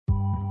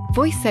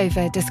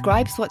VoiceOver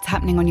describes what's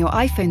happening on your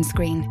iPhone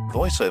screen,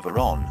 VoiceOver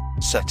on,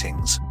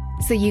 settings,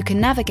 so you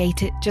can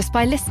navigate it just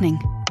by listening.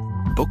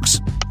 books,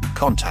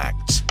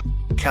 contacts,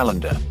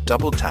 calendar,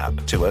 double tap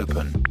to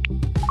open.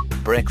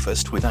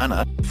 Breakfast with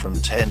Anna from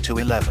 10 to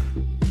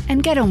 11.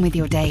 And get on with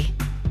your day.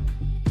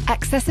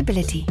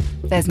 Accessibility.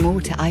 There's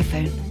more to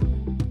iPhone.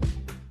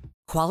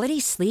 Quality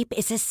sleep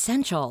is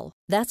essential.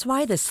 That's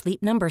why the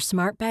Sleep Number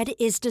Smart Bed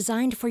is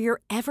designed for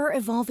your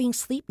ever-evolving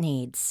sleep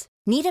needs.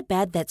 Need a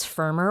bed that's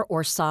firmer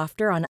or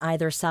softer on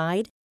either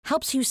side?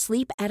 Helps you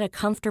sleep at a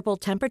comfortable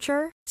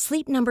temperature?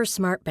 Sleep Number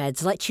Smart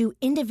Beds let you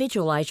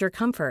individualize your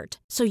comfort,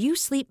 so you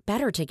sleep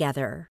better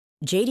together.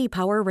 J.D.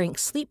 Power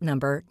ranks Sleep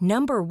Number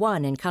number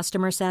 1 in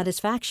customer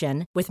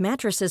satisfaction with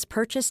mattresses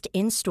purchased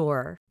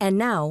in-store. And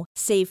now,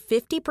 save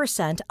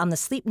 50% on the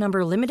Sleep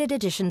Number Limited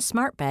Edition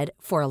Smart Bed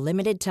for a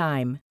limited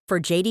time. For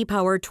J.D.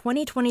 Power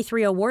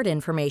 2023 award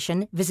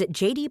information, visit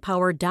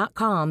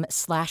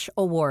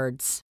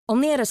jdpower.com/awards.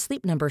 Only at a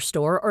Sleep Number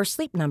store or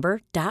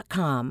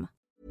sleepnumber.com.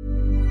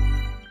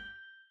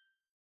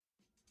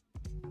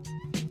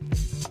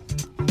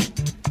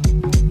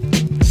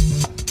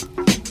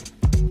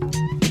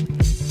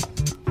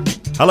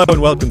 Hello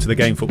and welcome to the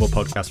Game Football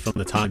Podcast from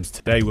The Times.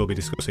 Today we'll be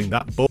discussing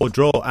that poor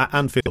draw at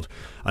Anfield,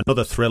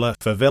 another thriller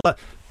for Villa,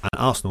 and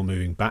Arsenal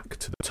moving back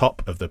to the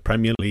top of the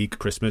Premier League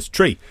Christmas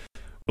tree.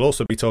 We'll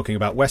also be talking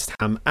about West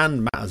Ham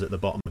and matters at the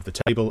bottom of the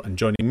table, and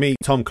joining me,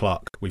 Tom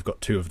Clarke, we've got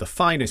two of the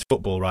finest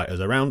football writers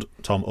around,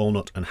 Tom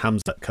Allnutt and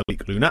Hamzah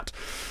Khalique-Loonat,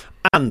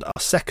 and our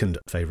second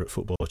favourite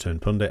footballer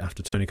turned pundit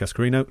after Tony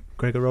Cascarino,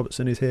 Gregor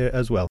Robertson, is here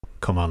as well.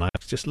 Come on,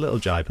 just a little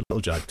jibe.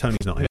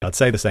 Tony's not here. I'd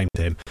say the same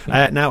to him.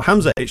 Now,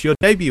 Hamzah, it's your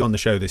debut on the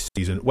show this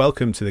season.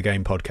 Welcome to the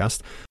Game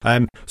Podcast.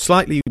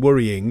 Slightly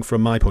worrying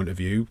from my point of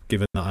view,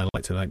 given that I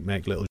like to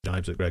make little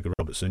jibes at Gregor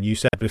Robertson. You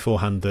said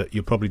beforehand that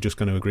you're probably just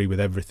going to agree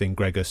with everything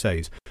Gregor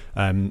says.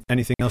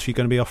 Anything else you're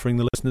going to be offering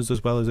the listeners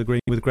as well as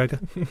agreeing with Gregor?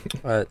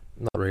 Not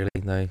really,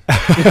 no.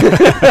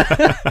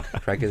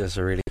 Gregor does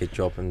a really good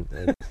job,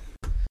 and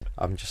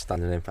I'm just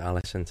standing in for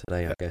Alisson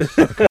today, I guess.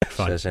 Okay,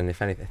 fine. So,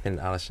 if anything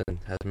Alisson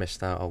has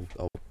missed out,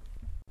 I'll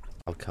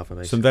cover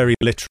basically. Some very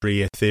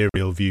literary,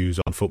 ethereal views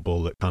on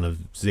football that kind of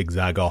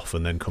zigzag off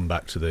and then come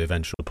back to the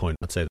eventual point.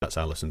 I'd say that's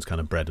Alisson's kind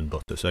of bread and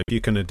butter. So if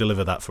you can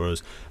deliver that for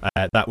us,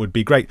 that would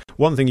be great.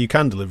 One thing you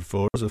can deliver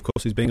for us, of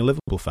course, is being a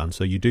Liverpool fan.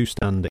 So you do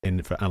stand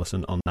in for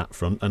Alisson on that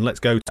front. And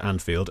let's go to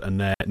Anfield and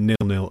their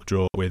 0-0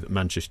 draw with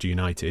Manchester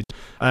United.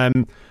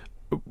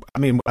 I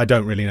mean, I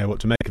don't really know what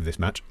to make of this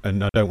match,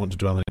 and I don't want to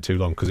dwell on it too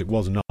long because it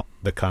was not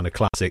the kind of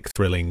classic,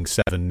 thrilling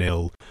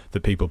 7-0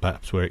 that people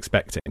perhaps were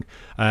expecting.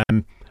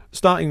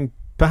 Starting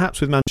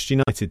perhaps with Manchester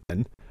United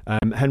then,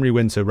 Henry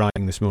Winter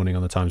writing this morning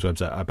on the Times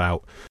website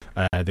about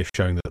this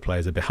showing that the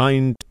players are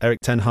behind Erik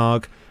ten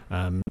Hag,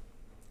 and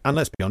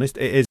let's be honest,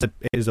 it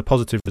is a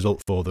positive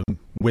result for them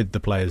with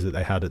the players that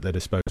they had at their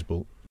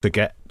disposal to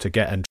get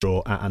and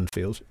draw at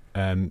Anfield,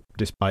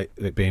 despite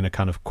it being a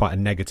kind of quite a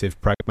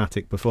negative,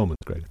 pragmatic performance,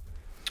 Greg.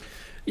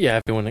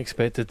 Yeah, everyone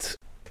expected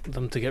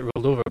them to get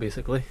rolled over,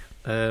 basically.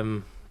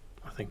 I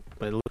think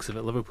by the looks of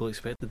it, Liverpool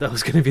expected that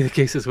was going to be the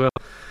case as well.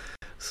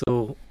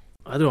 So,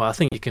 I don't know, I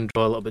think you can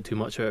draw a little bit too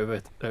much out of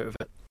it.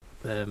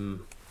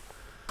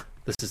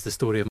 This is the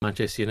story of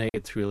Manchester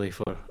United, really,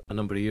 for a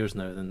number of years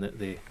now, and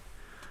the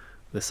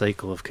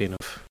cycle of kind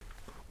of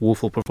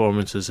woeful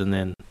performances and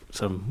then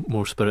some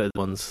more spirited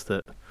ones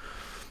that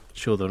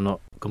show they're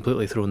not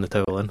completely throwing the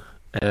towel in.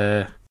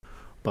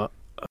 But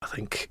I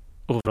think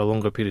over a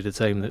longer period of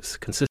time, it's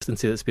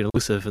consistency that's been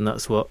elusive, and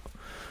that's what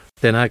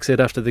Ten Hag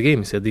said after the game.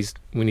 He said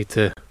we need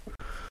to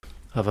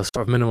have a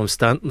sort of minimum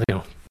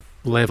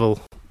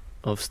level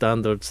of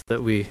standards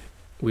that we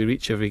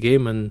reach every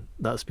game, and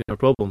that's been our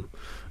problem.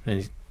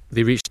 And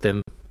they reached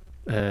them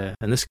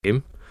in this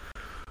game,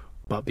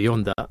 but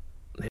beyond that,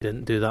 they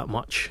didn't do that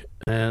much.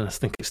 And I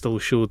think it still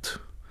showed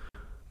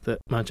that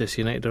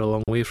Manchester United are a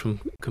long way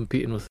from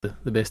competing with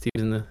the best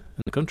teams in the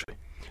country.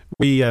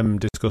 We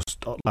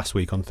discussed last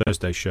week on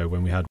Thursday's show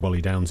when we had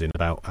Wally Downs in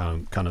about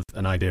kind of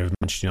an idea of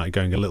Manchester United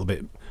going a little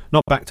bit,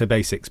 not back to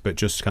basics, but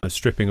just kind of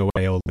stripping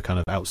away all the kind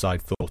of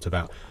outside thought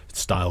about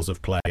styles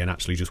of play and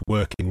actually just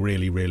working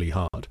really, really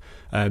hard.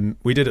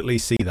 We did at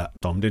least see that,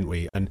 Tom, didn't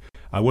we? And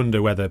I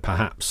wonder whether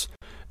perhaps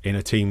in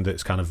a team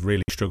that's kind of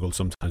really struggled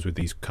sometimes with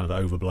these kind of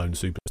overblown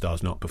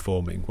superstars not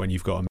performing, when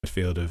you've got a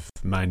midfield of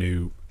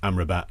Mainoo,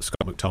 Amrabat,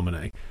 Scott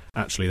McTominay,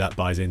 actually that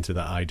buys into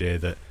that idea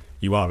that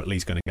you are at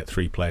least going to get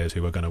three players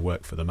who are going to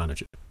work for the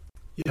manager.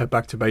 Yeah,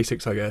 back to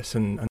basics, I guess,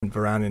 and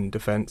Varane in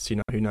defence,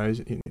 who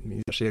knows? He's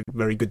actually a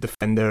very good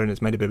defender and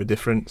has made a bit of a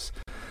difference.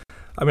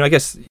 I mean, I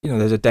guess,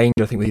 there's a danger,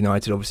 I think, with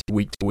United, obviously,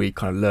 week to week,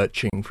 kind of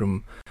lurching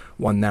from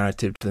one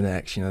narrative to the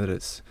next,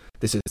 that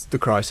this is the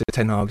crisis,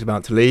 Ten Hag's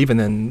about to leave, and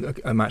then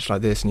a match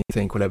like this, and you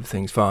think, well,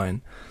 everything's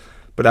fine.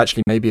 But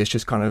actually, maybe it's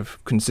just kind of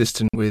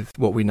consistent with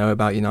what we know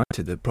about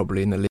United, that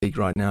probably in the league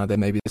right now, they're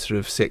maybe the sort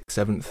of 6th,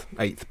 7th,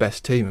 8th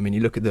best team. I mean, you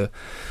look at the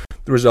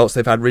results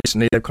they've had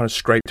recently, they've kind of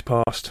scraped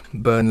past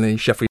Burnley,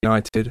 Sheffield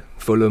United,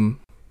 Fulham,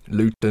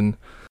 Luton,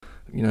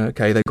 You know,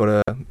 okay, they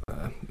got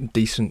a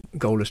decent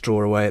goalless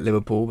draw away at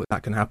Liverpool, but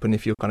that can happen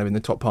if you're kind of in the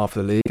top half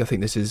of the league. I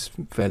think this is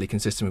fairly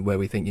consistent with where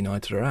we think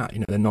United are at. You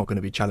know, they're not going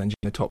to be challenging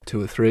the top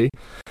 2 or 3.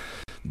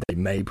 They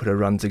may put a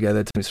run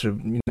together to sort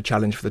of, you know,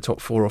 challenge for the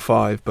top 4 or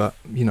 5. But,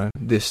 you know,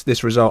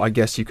 this result, I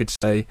guess you could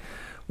say,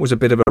 was a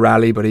bit of a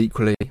rally, but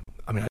equally,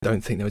 I mean, I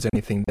don't think there was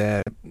anything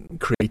there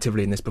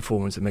creatively in this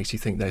performance that makes you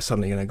think they're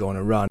suddenly going to go on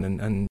a run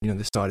and you know,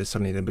 this side is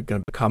suddenly going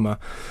to become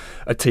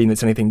a team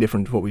that's anything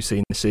different to what we've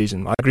seen this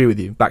season. I agree with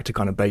you. Back to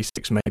kind of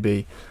basics,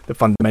 maybe the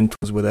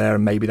fundamentals were there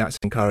and maybe that's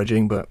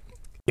encouraging, but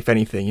if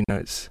anything, you know,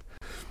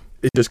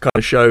 it just kind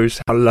of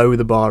shows how low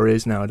the bar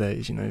is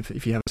nowadays. You know,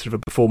 if you have sort of a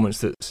performance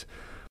that's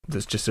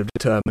just sort of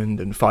determined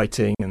and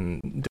fighting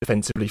and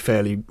defensively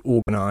fairly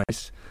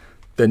organised,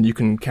 then you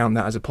can count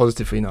that as a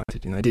positive for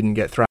United. You know, they didn't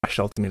get thrashed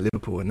ultimately at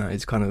Liverpool, and that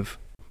is kind of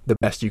the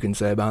best you can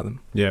say about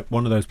them. Yeah,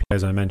 one of those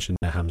players I mentioned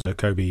there, Hamzah,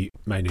 Kobbie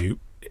Mainoo.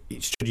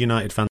 Should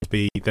United fans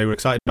be? They were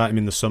excited about him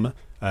in the summer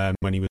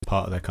when he was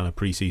part of their kind of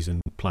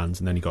pre-season plans,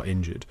 and then he got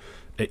injured.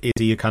 Is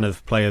he a kind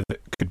of player that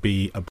could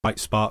be a bright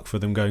spark for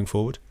them going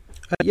forward?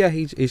 Yeah,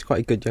 he's quite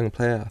a good young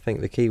player. I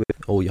think the key with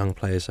all young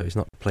players, so he's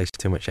not placed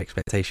too much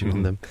expectation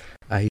on them.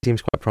 He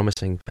seems quite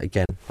promising. But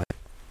again, like,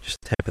 just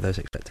temper those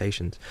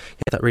expectations.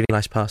 He had that really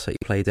nice pass that he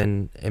played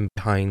in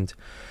behind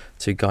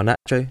to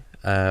Garnacho,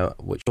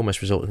 which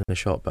almost resulted in a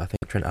shot, but I think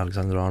Trent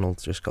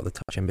Alexander-Arnold just got the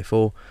touch in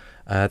before.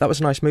 That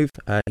was a nice move.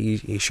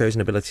 He shows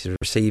an ability to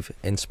receive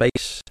in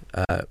space,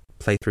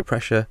 play through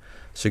pressure,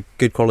 so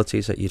good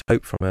qualities that you'd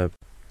hope from a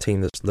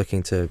team that's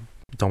looking to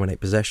dominate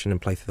possession and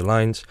play through the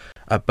lines.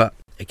 But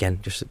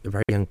again, just a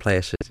very young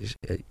player, so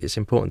it's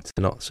important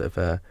to not sort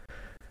of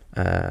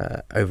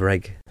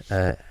over-egg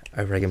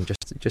him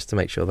just to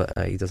make sure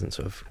that he doesn't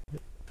sort of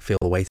feel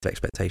the weight of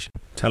expectation.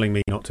 Telling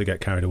me not to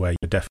get carried away.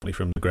 You're definitely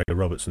from the Gregor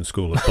Robertson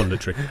school of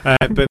punditry.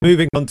 But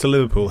moving on to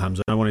Liverpool,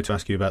 Hamzah, I wanted to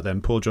ask you about them.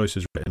 Paul Joyce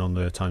has written on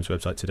the Times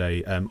website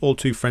today, all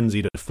too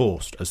frenzied and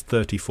forced as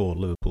 34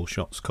 Liverpool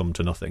shots come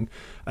to nothing.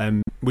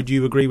 Would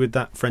you agree with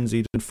that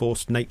frenzied and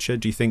forced nature,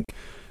 do you think?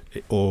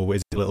 Or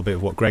is it a little bit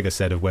of what Gregor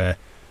said of where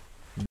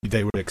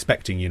they were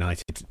expecting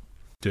United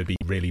to be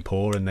really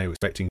poor and they were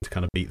expecting to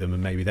kind of beat them,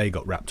 and maybe they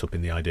got wrapped up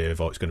in the idea of,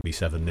 it's going to be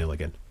 7-0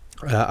 again?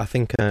 I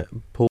think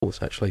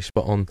Paul's actually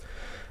spot on,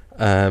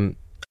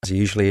 as he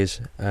usually is.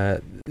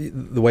 The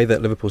way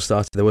that Liverpool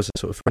started, there was a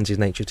sort of frenzied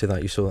nature to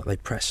that. You saw that they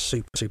pressed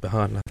super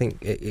hard, and I think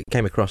it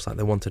came across like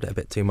they wanted it a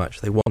bit too much.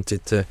 They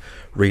wanted to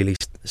really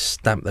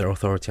stamp their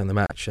authority on the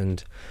match,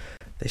 and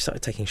they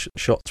started taking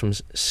shots from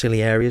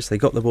silly areas. They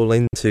got the ball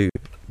into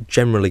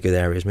generally good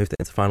areas, moved it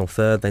into the final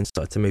third, then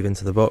started to move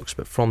into the box.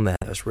 But from there,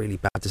 it was really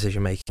bad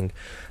decision making.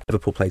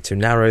 Liverpool played too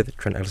narrow.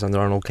 Trent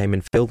Alexander-Arnold came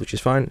in field, which is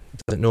fine.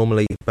 Does it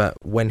normally, but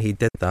when he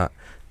did that,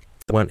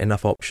 there weren't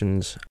enough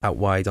options out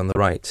wide on the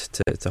right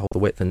to hold the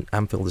width. And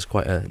Anfield is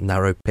quite a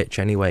narrow pitch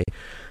anyway.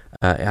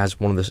 It has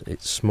one of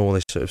its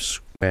smallest sort of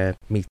square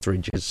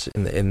meterages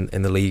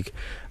in the league,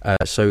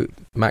 so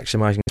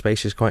maximising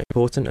space is quite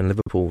important, and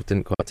Liverpool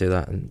didn't quite do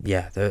that. And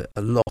yeah, there are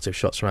a lot of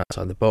shots from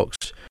outside the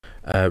box,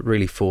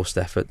 really forced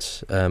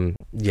efforts.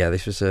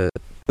 This was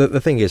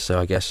the thing is, so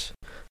I guess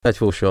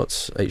 34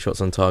 shots, 8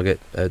 shots on target,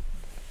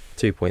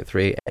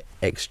 2.3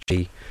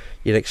 xG.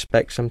 You'd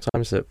expect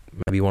sometimes that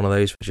maybe one of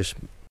those would just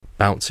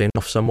bounce in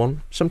off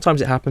someone.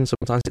 Sometimes it happens,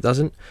 sometimes it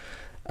doesn't.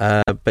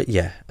 But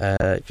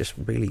just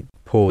really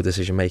poor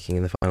decision making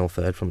in the final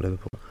third from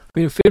Liverpool. I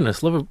mean, in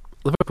fairness,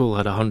 Liverpool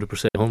had a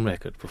 100% home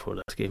record before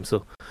this game,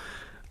 so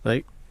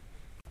like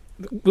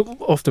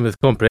often with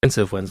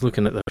comprehensive wins,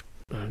 looking at their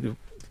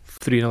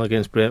 3-0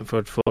 against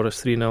Brentford,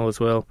 Forest 3-0 as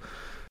well,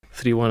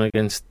 3-1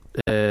 against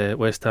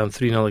West Ham,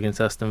 3-0 against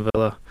Aston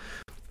Villa.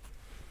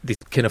 They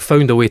kind of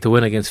found a way to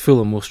win against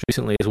Fulham most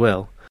recently as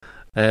well.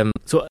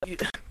 So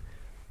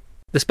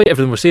despite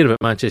everything we're saying about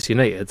Manchester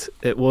United,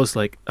 it was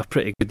like a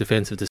pretty good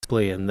defensive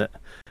display in that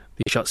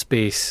they shut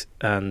space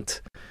and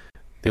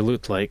they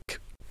looked like,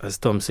 as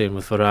Tom's saying,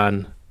 with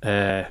Varane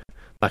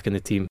back in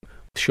the team,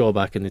 Shaw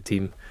back in the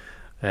team,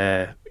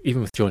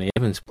 even with Johnny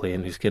Evans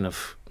playing, who's kind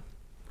of,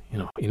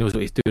 he knows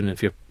what he's doing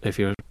if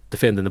you're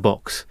defending the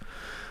box.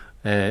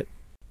 They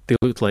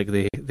looked like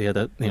they had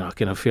a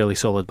kind of fairly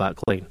solid back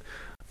line.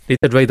 They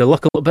did ride the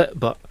luck a little bit,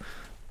 but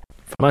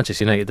for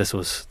Manchester United, this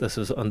was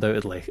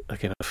undoubtedly a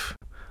kind of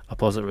a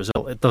positive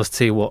result. It does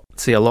say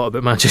a lot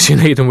about Manchester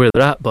United and where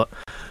they're at, but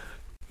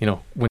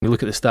when you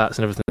look at the stats and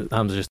everything that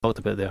Hamzah just talked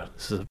about there,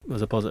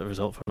 was a positive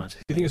result for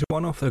Manchester. Do you think it's a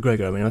one-off though,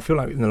 Gregor? I mean, I feel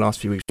like in the last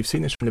few weeks we've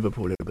seen this from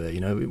Liverpool a little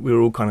bit. We were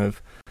all kind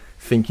of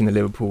thinking that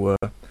Liverpool were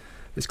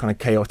this kind of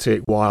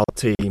chaotic, wild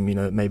team,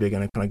 maybe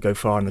going to kind of go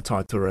far in the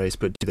title race,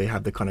 but do they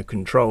have the kind of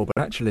control? But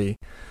actually,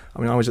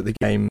 I mean, I was at the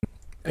game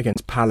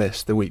against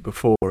Palace the week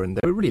before, and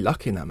they were really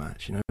lucky in that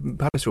match.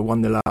 Palace were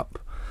 1-0 up.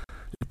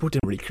 Liverpool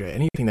didn't really create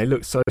anything. They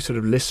looked so sort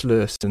of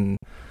listless and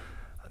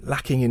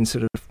lacking in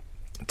sort of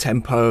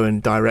tempo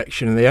and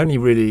direction, and they only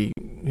really,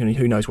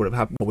 who knows what would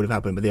have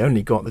happened, but they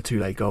only got the 2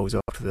 late goals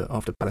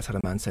after Palace had a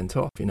man sent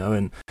off,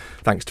 and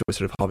thanks to a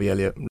sort of Harvey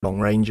Elliott long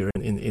ranger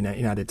in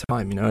added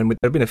time, and there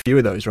have been a few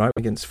of those, right,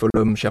 against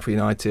Fulham, Sheffield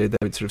United. They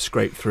would sort of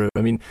scrape through.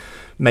 I mean,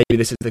 maybe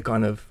this is the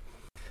kind of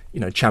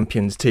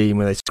champions team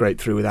where they scrape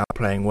through without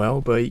playing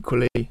well, but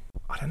equally,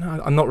 I don't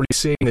know, I'm not really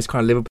seeing this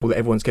kind of Liverpool that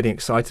everyone's getting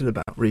excited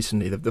about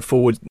recently. The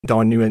forwards,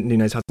 Darwin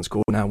Nunez hasn't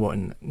scored now,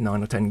 in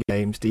 9 or 10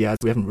 games. Diaz,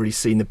 we haven't really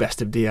seen the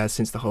best of Diaz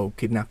since the whole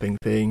kidnapping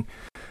thing.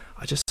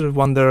 I just sort of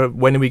wonder,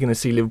 when are we going to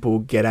see Liverpool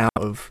get out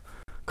of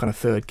kind of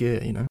third gear,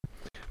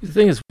 The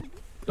thing is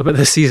about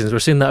this season is we're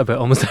seeing that about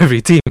almost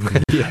every team,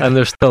 and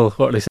they're still,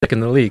 second in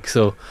the league,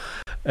 so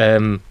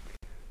there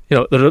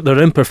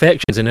are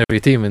imperfections in every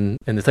team in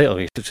the title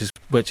race,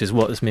 which is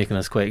what is making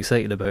us quite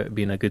excited about it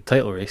being a good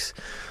title race.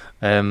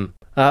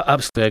 I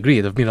absolutely agree.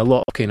 There have been a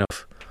lot of kind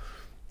of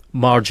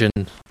marginal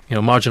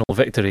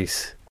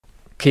victories,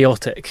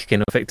 chaotic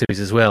kind of victories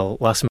as well,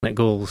 last minute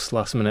goals,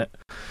 last minute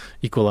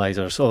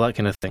equalisers, all that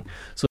kind of thing.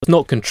 So it's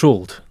not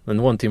controlled. And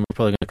the one team we're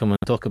probably going to come on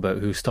and talk about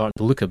who's starting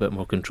to look a bit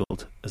more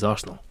controlled is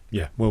Arsenal.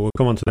 Yeah, well, we'll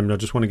come on to them. I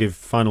just want to give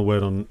final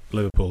word on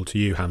Liverpool to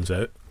you,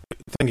 Hamzah.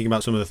 Thinking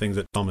about some of the things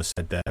that Thomas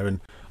said there, and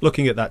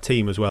looking at that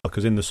team as well,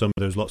 because in the summer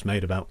there was lots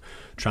made about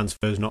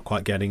transfers not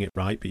quite getting it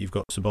right, but you've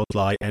got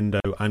Szoboszlai, Endo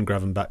and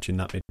Gravenberch in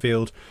that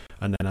midfield,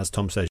 and then as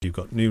Tom says, you've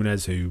got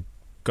Nunez, who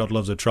God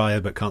loves a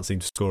trier but can't seem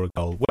to score a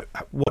goal.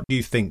 What do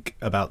you think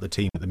about the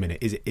team at the minute?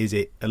 Is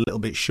it a little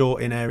bit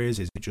short in areas?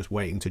 Is it just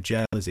waiting to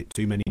gel? Is it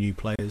too many new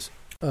players?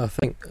 I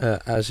think,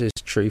 as is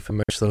true for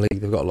most of the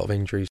league, they've got a lot of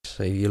injuries.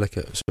 So you look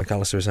at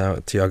McAllister was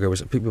out, Thiago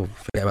was. People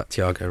forget about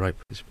Thiago, right?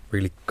 He's a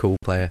really cool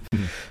player.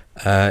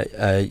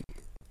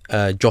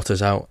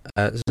 Jota's out.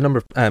 There's a number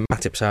of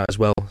Matip's out as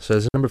well. So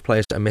there's a number of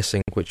players that are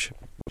missing, which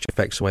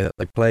affects the way that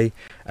they play.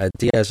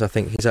 Diaz, I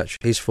think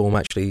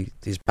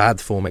his bad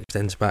form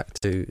extends back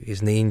to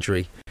his knee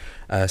injury.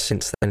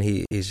 Since then,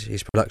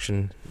 his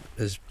production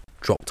has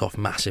dropped off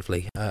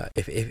massively.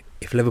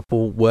 If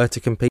Liverpool were to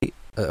compete,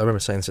 I remember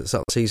saying this at the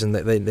start of the season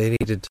that they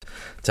needed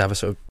to have a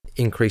sort of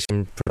increase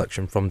in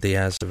production from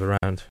Diaz of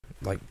around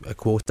like a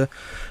quarter,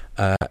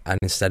 and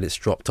instead it's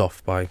dropped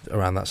off by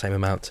around that same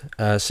amount.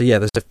 So yeah,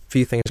 there's a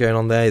few things going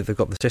on there. They've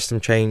got the system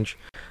change,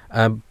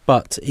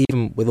 but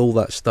even with all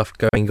that stuff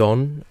going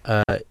on,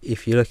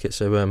 if you look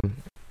at in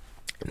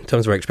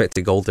terms of our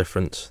expected goal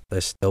difference, they're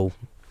still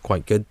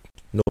quite good.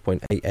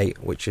 0.88,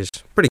 which is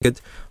pretty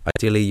good.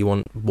 Ideally, you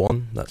want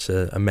 1. That's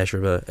a measure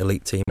of an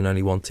elite team, and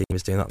only one team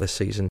is doing that this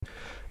season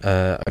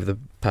over the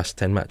past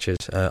 10 matches,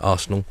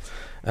 Arsenal.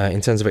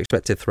 In terms of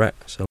expected threat,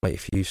 so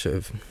if you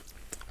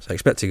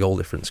expected goal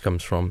difference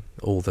comes from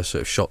all the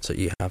sort of shots that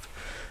you have,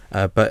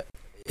 but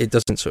it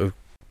doesn't sort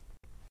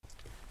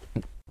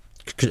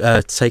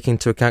of take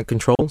into account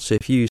control. So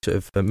if you sort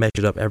of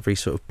measured up every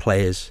sort of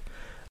player's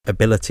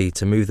ability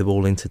to move the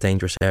ball into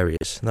dangerous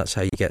areas, that's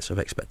how you get sort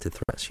of expected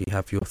threats. You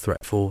have your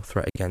threat for,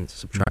 threat against,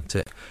 subtract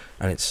it,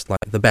 and it's like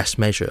the best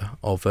measure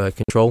of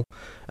control.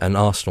 And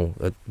Arsenal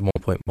at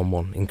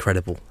 1.11,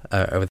 incredible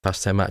over the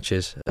past 10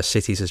 matches.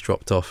 City's has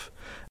dropped off.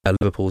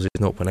 Liverpool's is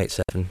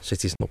 0.87,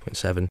 City's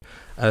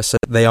 0.7. So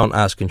they aren't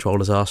as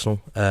controlled as Arsenal.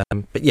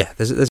 But yeah,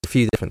 there's a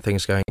few different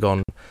things going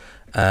on,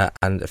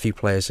 and a few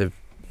players have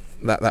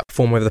that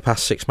form over the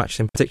past 6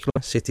 matches in particular.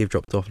 City have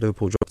dropped off,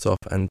 Liverpool dropped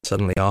off, and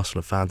suddenly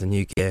Arsenal have found a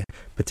new gear,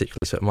 particularly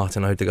sort of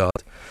Martin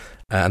Odegaard,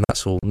 and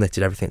that's all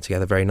knitted everything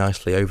together very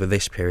nicely over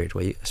this period,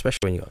 where especially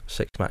when you've got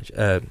 6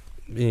 matches,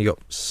 you've got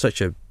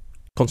such a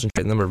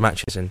concentrated number of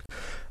matches in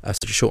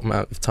such a short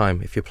amount of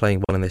time. If you're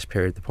playing well in this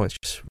period, the points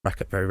just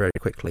rack up very, very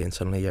quickly, and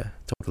suddenly you're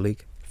top of the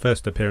league.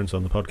 First appearance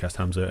on the podcast,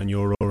 Hamzah, and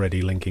you're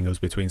already linking us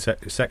between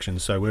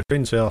sections, so we're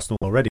into Arsenal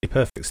already.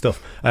 Perfect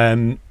stuff.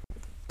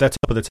 They're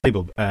top of the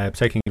table,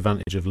 taking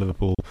advantage of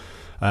Liverpool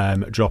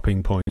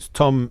dropping points.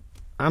 Tom,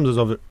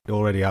 Hamzah's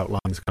already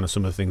outlined kind of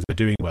some of the things they're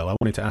doing well. I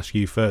wanted to ask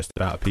you first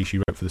about a piece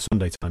you wrote for the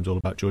Sunday Times all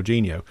about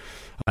Jorginho.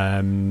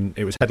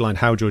 It was headlined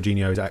 "How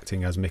Jorginho is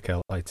Acting as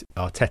Mikel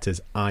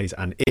Arteta's Eyes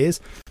and Ears,"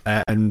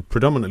 and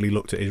predominantly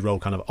looked at his role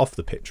kind of off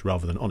the pitch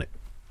rather than on it.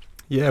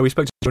 Yeah, we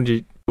spoke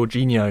to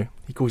Jorginho.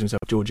 He calls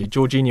himself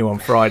Jorginho on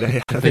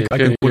Friday. I think I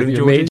can call him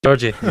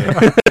Georgie.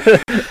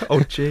 Oh,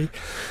 gee.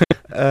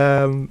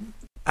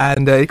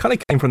 And it kind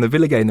of came from the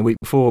Villa game the week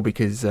before,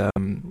 because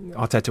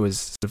Arteta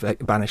was sort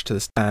of banished to the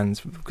stands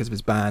because of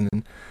his ban,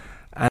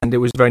 and it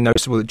was very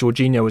noticeable that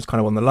Jorginho was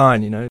kind of on the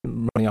line,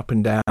 running up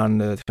and down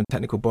the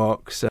technical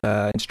box,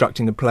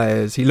 instructing the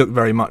players. He looked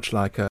very much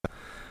like an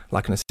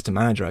assistant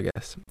manager, I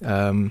guess.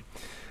 And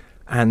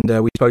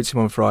we spoke to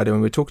him on Friday, and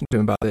we were talking to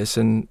him about this,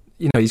 and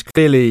he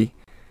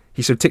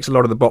sort of ticks a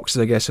lot of the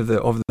boxes, I guess, of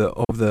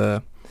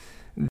the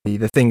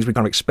things we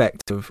kind of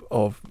expect of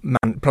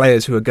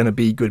players who are going to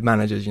be good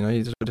managers.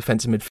 He's a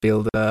defensive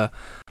midfielder,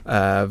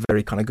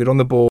 very kind of good on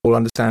the ball,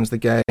 understands the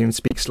game, he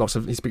speaks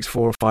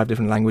 4 or 5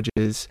 different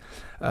languages.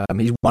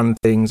 He's won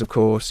things, of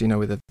course,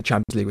 with the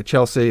Champions League with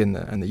Chelsea and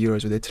the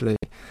Euros with Italy.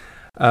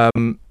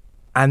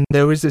 And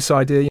there is this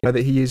idea, that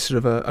he is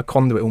sort of a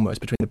conduit almost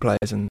between the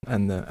players and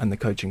the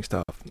coaching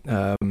staff.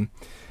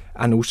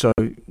 And also,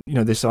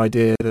 this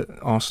idea that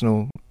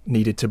Arsenal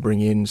needed to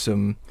bring in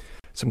some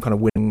kind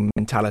of winning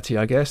mentality,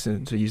 I guess,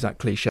 and to use that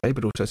cliche,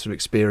 but also sort of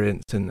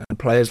experience and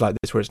players like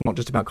this, where it's not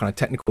just about kind of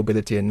technical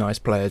ability and nice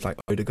players like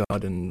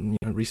Odegaard and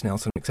Reece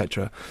Nelson,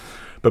 etc.,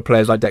 but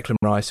players like Declan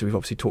Rice, who we've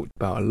obviously talked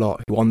about a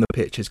lot, who on the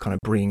pitch is kind of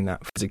bringing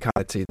that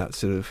physicality, that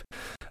sort of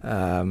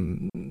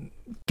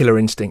killer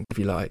instinct, if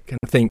you like. And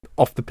I think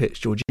off the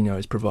pitch, Jorginho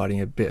is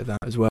providing a bit of that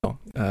as well.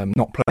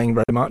 Not playing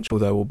very much,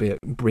 although albeit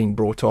being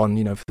brought on,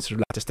 for the sort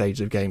of latter stages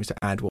of games to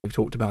add what we've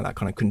talked about, that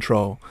kind of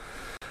control.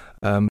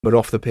 But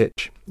off the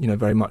pitch,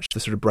 very much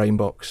the sort of brain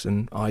box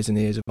and eyes and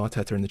ears of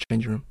Arteta in the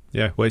changing room.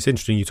 Yeah, well, it's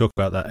interesting you talk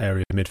about that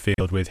area of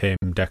midfield with him,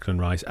 Declan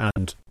Rice,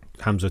 and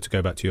Hamzah, to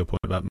go back to your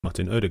point about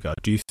Martin Odegaard.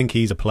 Do you think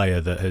he's a player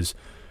that has,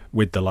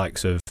 with the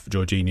likes of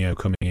Jorginho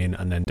coming in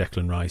and then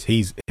Declan Rice,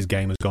 his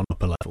game has gone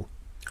up a level?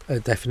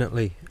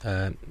 Definitely.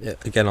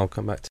 Again, I'll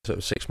come back to sort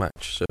of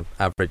 6-match sort of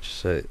average.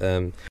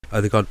 So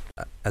Odegaard,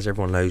 as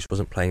everyone knows,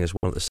 wasn't playing as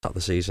well at the start of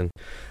the season,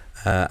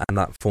 and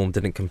that form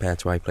didn't compare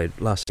to how he played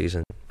last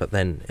season. But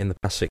then in the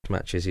past 6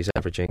 matches, he's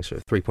averaging sort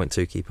of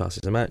 3.2 key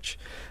passes a match,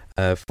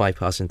 5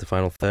 passes into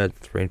final third,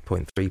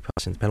 3.3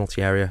 passes into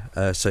penalty area.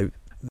 So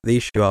the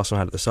issue Arsenal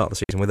had at the start of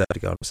the season with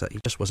Odegaard was that he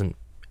just wasn't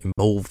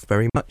involved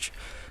very much.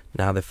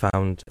 Now they've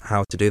found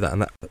how to do that,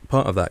 and that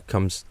part of that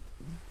comes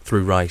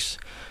through Rice.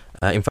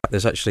 In fact,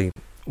 there's actually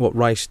what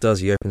Rice does.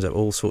 He opens up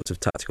all sorts of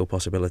tactical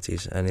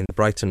possibilities, and in the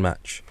Brighton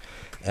match,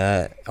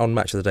 on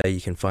Match of the Day,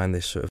 you can find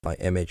this sort of like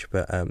image.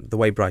 But the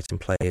way Brighton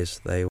play is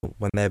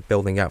when they're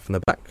building out from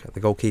the back, the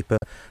goalkeeper,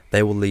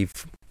 they will leave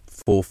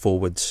 4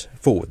 forwards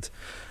forward.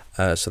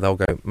 So they'll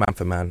go man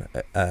for man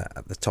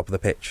at the top of the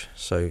pitch.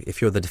 So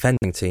if you're the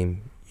defending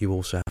team, you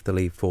also have to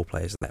leave 4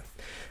 players there.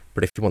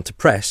 But if you want to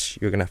press,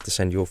 you're going to have to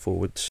send your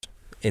forwards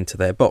into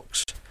their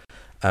box,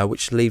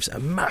 which leaves a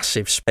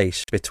massive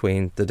space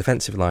between the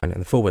defensive line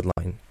and the forward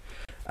line.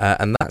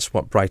 And that's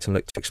what Brighton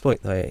look to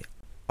exploit. They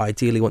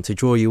ideally want to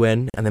draw you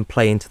in and then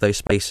play into those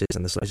spaces,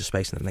 and there's loads of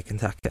space and then they can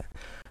attack it.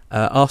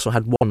 Arsenal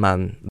had one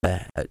man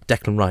there,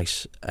 Declan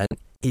Rice, and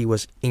he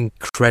was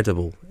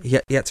incredible. He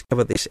had to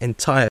cover this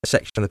entire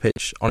section of the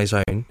pitch on his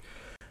own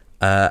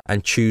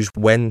and choose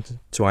when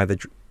to either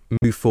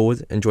move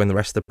forward and join the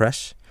rest of the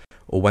press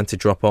or when to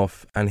drop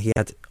off, and he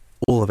had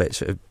all of it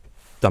sort of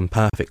done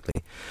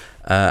perfectly.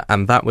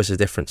 And that was the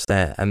difference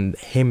there. And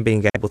him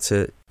being able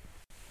to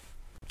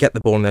get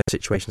the ball in those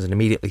situations and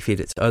immediately feed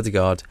it to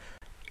Odegaard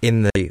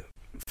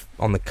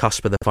on the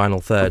cusp of the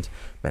final third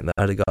meant that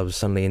Odegaard was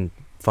suddenly in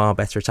far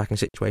better attacking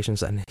situations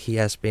than he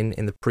has been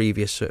in the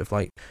previous sort of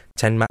like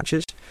 10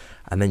 matches,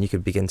 and then you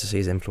could begin to see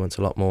his influence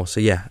a lot more.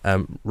 So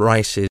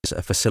Rice is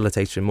a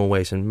facilitator in more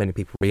ways than many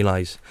people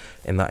realise,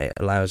 in that it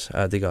allows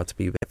Odegaard to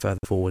be a bit further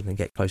forward and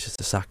get closer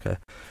to Saka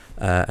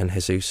and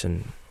Jesus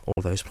and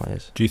all those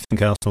players. Do you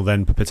think Arsenal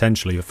then,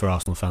 potentially for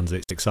Arsenal fans,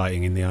 it's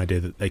exciting in the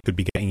idea that they could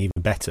be getting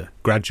even better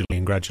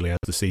gradually as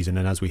the season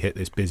and as we hit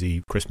this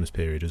busy Christmas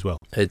period as well?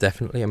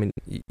 Definitely. I mean,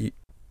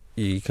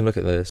 you can look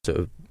at the sort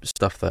of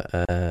stuff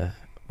that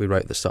we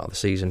wrote at the start of the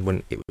season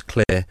when it was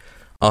clear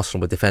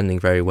Arsenal were defending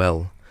very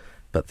well,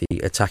 but the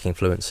attacking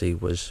fluency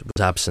was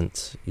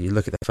absent. You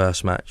look at the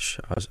first match,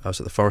 I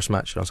was at the Forest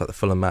match and I was at the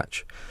Fulham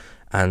match,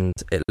 and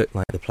it looked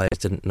like the players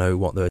didn't know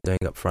what they were doing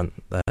up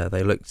front.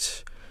 They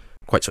looked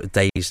quite sort of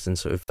dazed and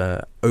sort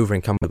of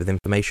over-encumbered with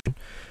information.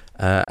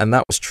 And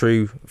that was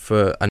true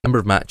for a number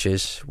of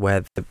matches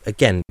where,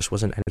 again, just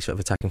wasn't any sort of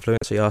attacking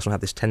fluency. Arsenal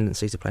had this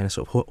tendency to play in a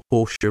sort of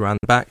horseshoe around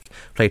the back,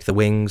 play to the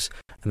wings,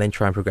 and then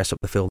try and progress up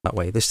the field that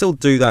way. They still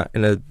do that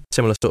in a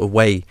similar sort of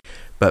way,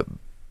 but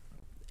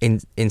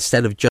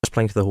instead of just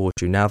playing to the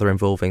horseshoe, now they're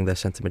involving their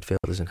centre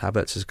midfielders, and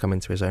Havertz has come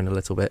into his own a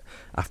little bit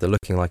after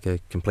looking like a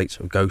complete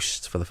sort of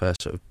ghost for the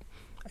first sort of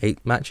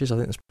 8 matches, I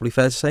think that's probably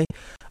fair to say.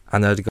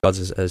 And Odegaard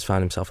has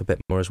found himself a bit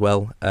more as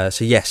well.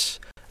 So yes,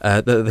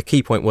 the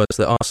key point was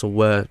that Arsenal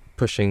were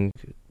pushing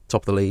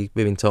top of the league,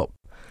 moving top,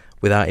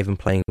 without even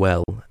playing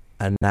well.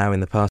 And now in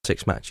the past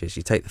 6 matches,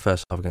 you take the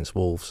first half against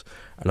Wolves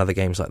and other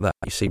games like that,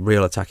 you see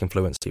real attacking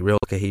fluency, real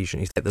cohesion.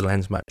 You take the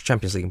Lens match,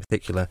 Champions League in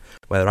particular,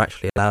 where they're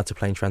actually allowed to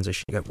play in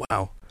transition. You go,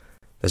 wow,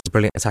 there's a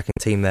brilliant attacking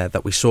team there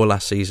that we saw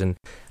last season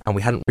and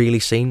we hadn't really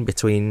seen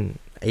between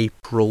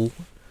April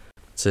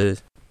to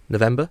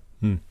November.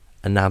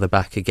 And now they're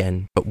back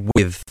again, but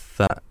with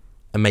that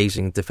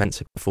amazing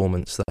defensive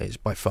performance that is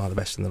by far the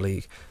best in the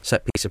league.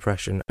 Set piece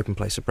suppression, open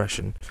play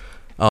suppression.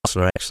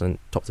 Arsenal are excellent,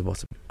 top to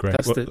bottom. Great.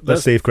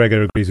 Let's see if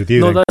Gregor agrees with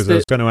you then, because I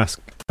was going to ask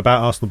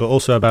about Arsenal, but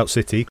also about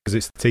City, because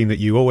it's the team that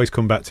you always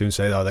come back to and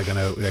say, they're going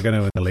to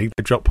win the league.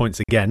 They dropped points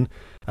again,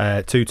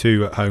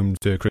 2-2 at home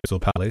to Crystal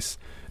Palace.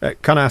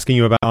 Kind of asking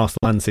you about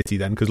Arsenal and City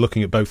then, because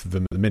looking at both of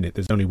them at the minute,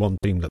 there's only one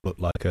team that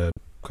looked like a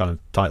kind of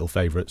title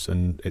favourites,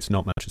 and it's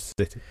not Manchester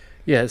City.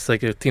 Yeah, it's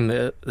like a team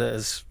that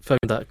has found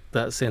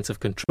that sense of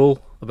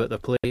control about their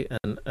play,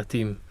 and a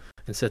team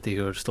in City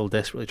who are still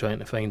desperately trying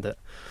to find it.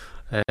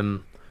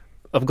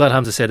 I'm glad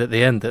Hamzah said at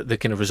the end that the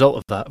kind of result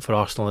of that for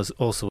Arsenal is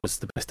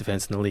the best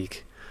defence in the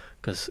league,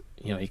 because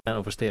you can't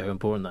overstate how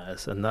important that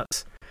is. And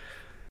that's,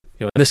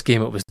 in this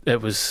game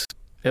it was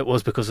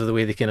because of the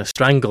way they kind of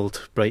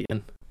strangled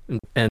Brighton,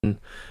 and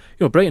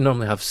Brighton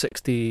normally have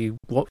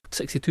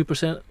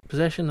 62%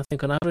 possession, I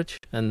think, on average,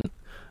 and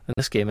in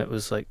this game it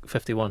was like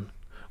 51,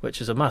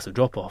 which is a massive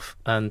drop off.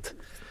 And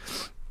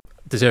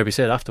De Zerbi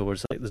said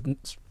afterwards, like,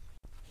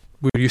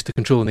 we're used to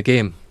controlling the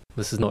game.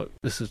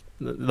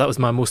 That was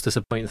my most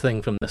disappointing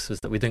thing from this, is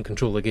that we didn't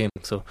control the game.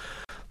 So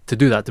to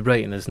do that to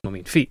Brighton is no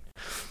mean feat.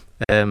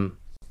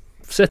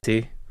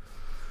 City,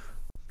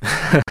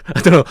 I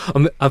don't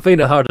know. I find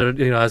it harder,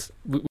 as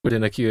we're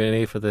doing a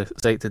Q&A for the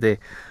site today,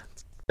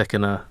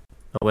 picking a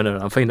winner.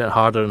 I'm finding it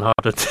harder and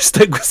harder to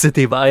stick with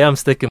City, but I am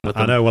sticking with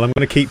them. I know. Well, I'm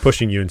going to keep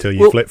pushing you until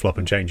you flip-flop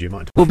and change your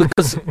mind. Well,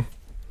 because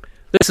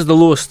this is the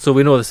lowest, so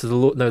we know this is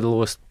now the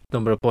lowest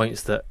number of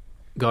points that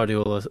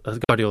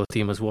Guardiola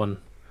team has won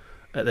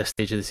at this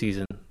stage of the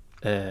season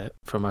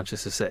for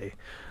Manchester City.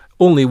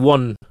 Only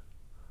one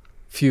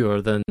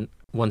fewer than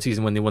one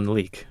season when they won the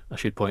league, I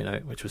should point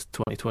out, which was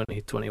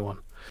 2020-21.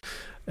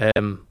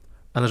 And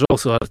there's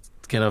also a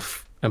kind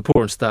of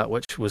important stat,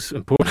 which was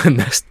important in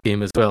this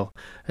game as well,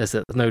 is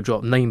that they've now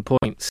dropped 9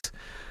 points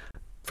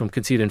from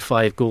conceding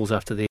 5 goals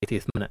after the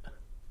 80th minute.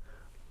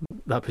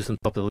 That puts them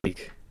top of the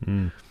league.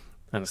 And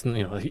it's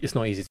it's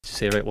not easy to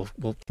say, right,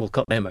 we'll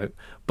cut them out,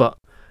 but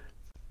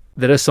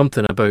there is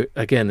something about,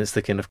 again, it's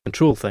the kind of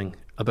control thing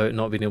about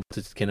not being able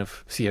to kind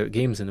of see out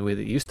games in the way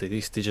that you used to. They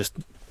used to just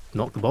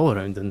knock the ball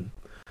around and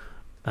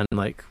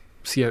like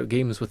see out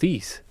games with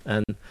ease.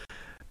 And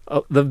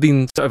there've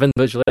been sort of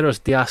individual errors.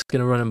 Diaz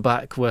kind of running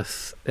back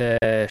with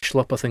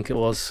Schlupp, I think it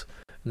was,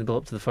 in the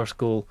build up to the first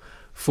goal.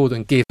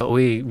 Foden gave it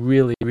away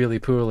really, really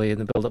poorly in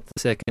the build up to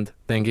the second,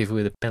 then gave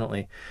away the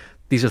penalty.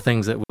 These are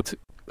things that would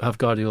have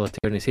Guardiola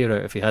tearing his hair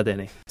out if he had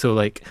any. So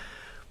like,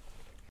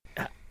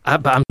 I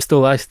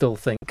still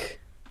think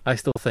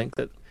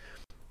that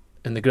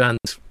in the grand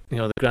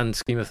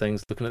scheme of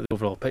things, looking at the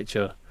overall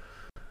picture,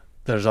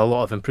 there's a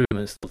lot of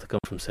improvements still to come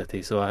from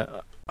City.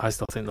 So I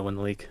still think they'll win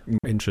the league.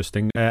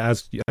 Interesting.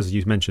 As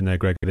you mentioned there,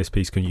 Greg, this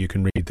piece you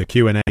can read the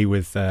Q&A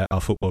with our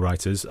football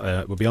writers.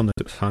 Will be on the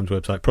Times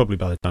website probably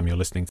by the time you're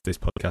listening to this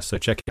podcast, so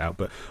check it out.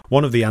 But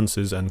one of the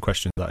answers and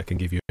questions that I can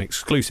give you an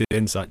exclusive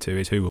insight to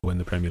is who will win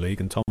the Premier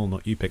League. And Tom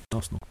Allnutt, you picked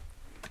Arsenal.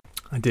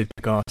 I did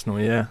pick Arsenal,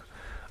 yeah.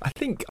 I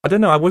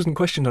don't know, I wasn't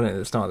questioned on it at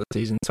the start of the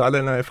season, so I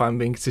don't know if I'm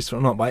being consistent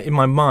or not, but in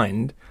my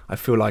mind, I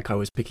feel like I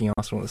was picking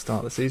Arsenal at the start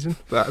of the season.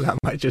 That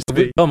might just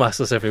be... Tom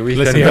asks us every week.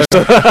 Listen,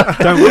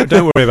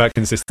 don't worry about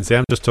consistency.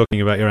 I'm just talking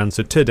about your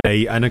answer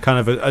today, and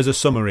as a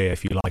summary,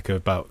 if you like,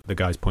 about the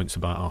guys' points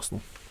about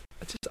Arsenal.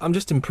 I'm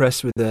just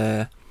impressed with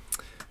the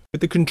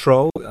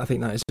control. I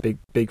think that is a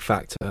big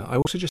factor. I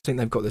also just think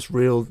they've got this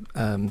real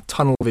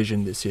tunnel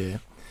vision this year.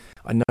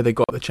 I know they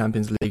got the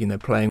Champions League and they're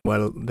playing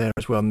well there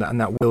as well, and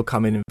that will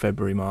come in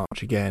February,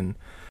 March again.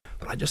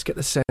 But I just get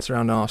the sense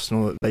around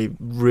Arsenal that they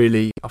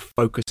really are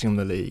focusing on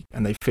the league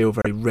and they feel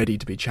very ready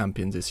to be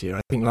champions this year.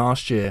 I think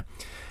last year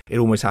it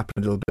almost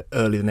happened a little bit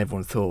earlier than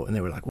everyone thought, and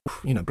they were like,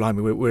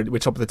 blimey, we're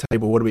top of the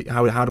table.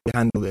 How do we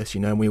handle this?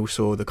 And we all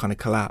saw the kind of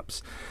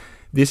collapse.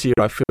 This year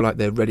I feel like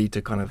they're ready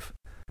to kind of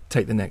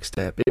take the next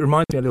step. It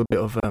reminds me a little bit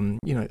of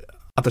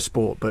other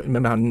sport, but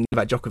remember how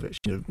Novak Djokovic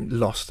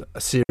lost a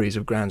series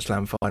of Grand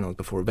Slam finals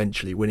before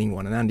eventually winning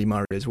one, and Andy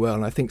Murray as well.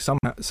 And I think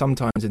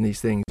sometimes in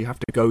these things you have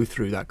to go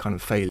through that kind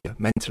of failure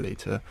mentally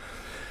to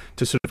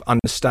sort of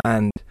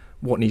understand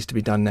what needs to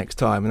be done next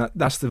time. And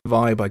that's the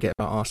vibe I get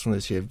about Arsenal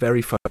this year.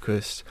 Very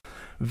focused,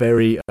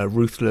 very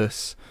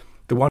ruthless.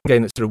 The one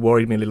game that sort of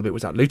worried me a little bit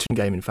was that Luton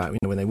game, in fact,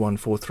 when they won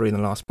 4-3 in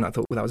the last minute. I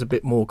thought that was a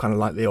bit more kind of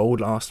like the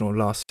old Arsenal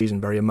last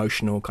season, very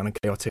emotional, kind of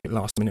chaotic,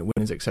 last-minute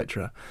winners,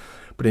 etc.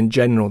 But in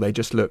general, they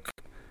just look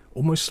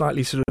almost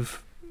slightly sort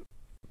of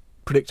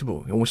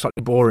predictable, almost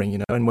slightly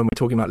boring, And when we're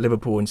talking about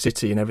Liverpool and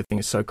City and everything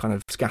is so kind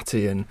of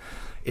scatty, and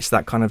it's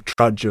that kind of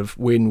trudge of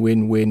win,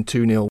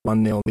 2-0,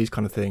 1-0, these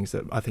kind of things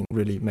that I think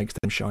really makes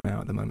them shine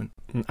out at the moment.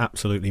 An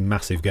absolutely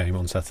massive game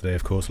on Saturday,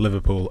 of course.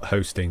 Liverpool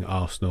hosting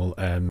Arsenal,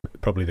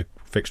 probably the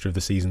fixture of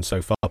the season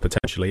so far,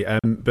 potentially.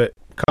 But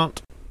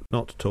can't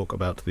not talk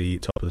about the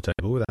top of the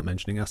table without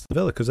mentioning Aston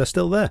Villa, because they're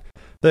still there.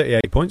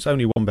 38 points,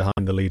 only one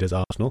behind the leaders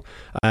Arsenal.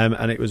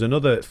 And it was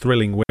another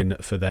thrilling win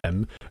for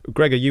them.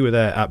 Gregor, you were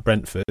there at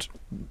Brentford.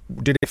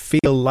 Did it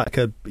feel like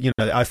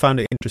I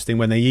found it interesting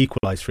when they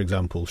equalised, for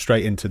example,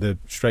 straight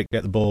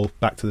get the ball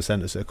back to the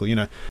centre circle.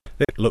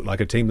 They look like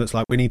a team that's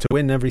like, we need to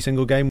win every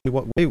single game. We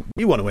want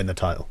to win the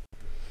title.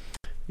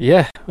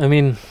 Yeah, I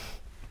mean,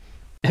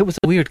 it was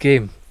a weird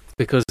game,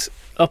 because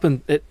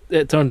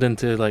it turned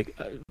into like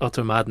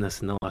utter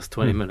madness in the last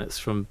 20 minutes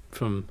from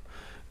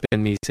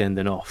Ben Mee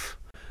sending off,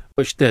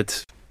 which did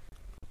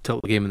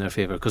tilt the game in their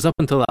favour, because up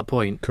until that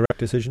point... Correct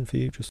decision for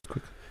you, just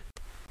quick?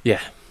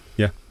 Yeah.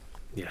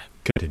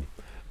 Continue.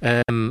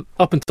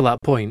 Up until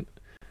that point,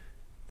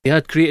 they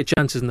had created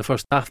chances in the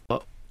first half,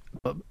 but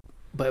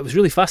it was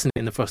really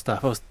fascinating in the first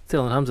half. I was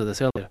telling Hamzah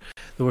this earlier.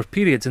 There were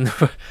periods in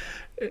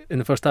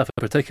the first half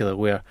in particular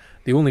where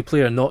the only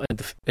player not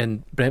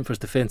in Brentford's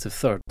defensive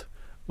third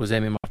was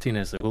Emi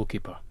Martinez, the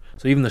goalkeeper.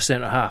 So even the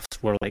centre halves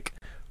were like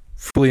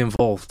fully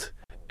involved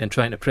in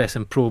trying to press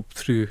and probe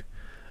through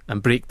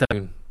and break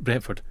down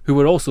Brentford, who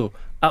were also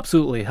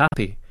absolutely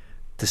happy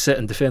to sit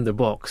and defend their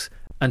box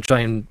and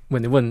try and,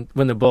 when they win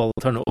the ball,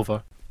 turn it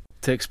over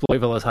to exploit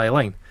Villa's high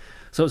line.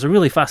 So it was a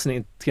really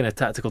fascinating kind of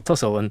tactical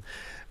tussle,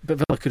 but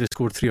Villa could have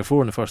scored 3 or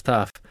 4 in the first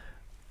half.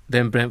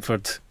 Then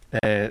Brentford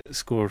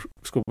scored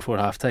before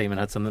half time and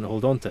had something to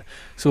hold on to.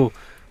 So,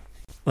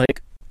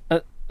 like,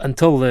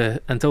 until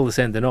the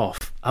sending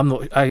off, I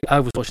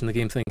was watching the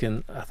game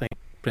thinking, I think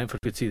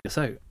Brentford could see this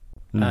out,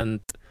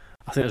 and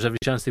I think there's every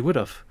chance they would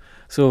have.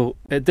 So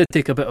it did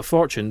take a bit of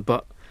fortune,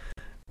 but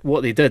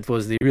what they did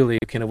was they really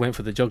kind of went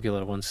for the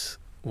jugular once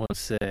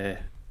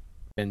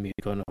Ben Mee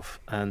had gone off,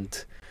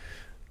 and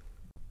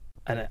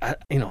I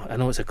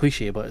know it's a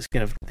cliche, but it's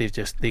kind of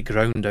they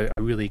ground out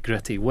a really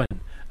gritty win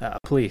at a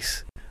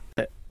place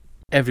that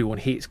everyone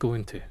hates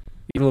going to.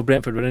 Even though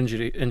Brentford were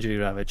injury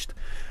ravaged,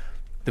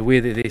 the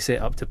way that they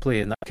set up to play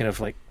in that kind of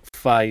like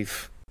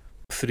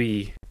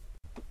 5-3-2,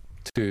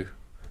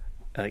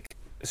 like,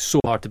 it's so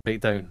hard to break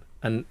down.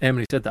 And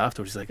Emery said that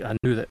afterwards. He's like, I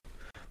knew that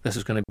this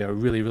was going to be a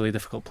really, really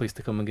difficult place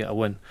to come and get a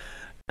win.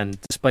 And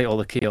despite all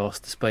the chaos,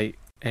 despite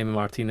Emi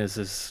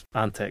Martinez's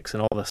antics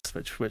and all this,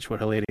 which were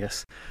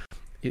hilarious,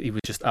 he was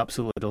just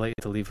absolutely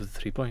delighted to leave with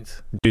 3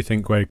 points. Do you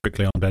think, very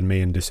quickly on Ben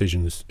Mee and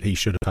decisions, he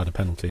should have had a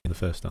penalty in the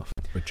first half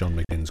with John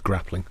McGinn's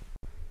grappling?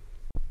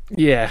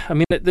 Yeah, I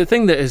mean, the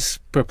thing that is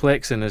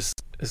perplexing is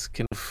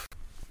kind of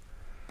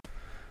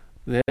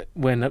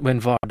when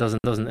VAR doesn't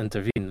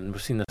intervene, and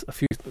we've seen a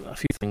few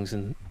things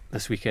in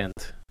this weekend.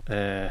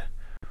 That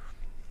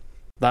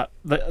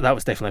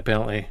was definitely a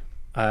penalty.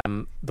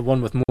 The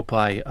one with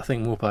Mopai, I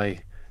think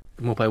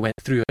Mopai went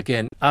through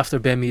again after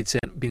Ben Mee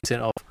had been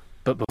sent off,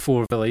 but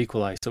before Villa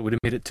equalised, so it would have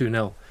made it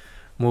 2-0.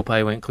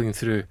 Mopai went clean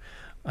through,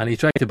 and he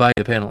tried to buy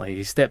the penalty.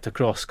 He stepped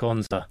across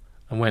Konza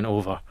and went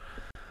over.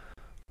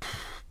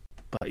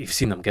 But you've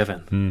seen them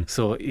given,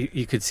 so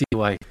you could see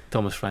why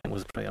Thomas Frank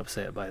was pretty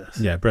upset by this.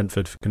 Yeah,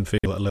 Brentford can feel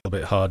a little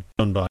bit hard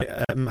done by.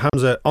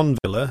 Hamzah, on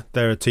Villa,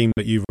 they're a team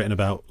that you've written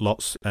about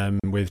lots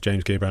with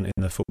James Gearbrandt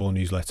in the football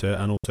newsletter,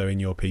 and also in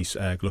your piece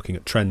looking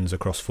at trends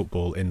across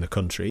football in the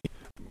country.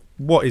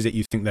 What is it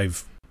you think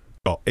they've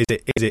got? Is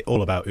it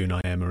all about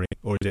Unai Emery,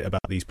 or is it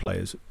about these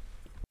players?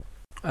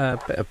 A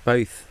bit of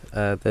both.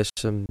 There's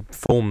some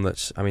form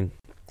that's, I mean,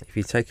 if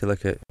you take a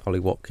look at Ollie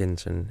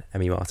Watkins and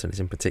Emi Martinez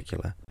in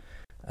particular,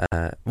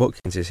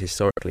 Watkins is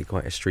historically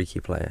quite a streaky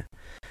player,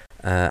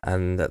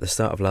 and at the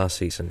start of last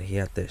season he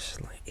had this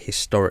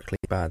historically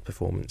bad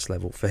performance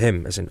level for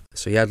him,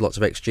 so he had lots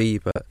of XG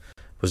but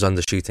was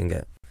undershooting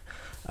it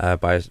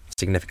by a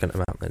significant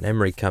amount. And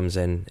Emery comes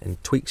in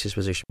and tweaks his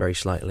position very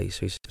slightly,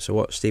 so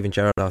what Steven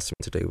Gerrard asked him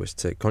to do was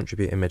to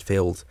contribute in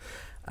midfield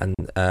and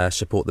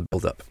support the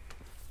build-up,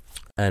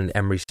 and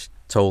Emery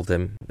told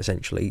him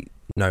essentially,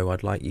 no,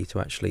 I'd like you to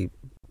actually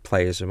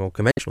play as a more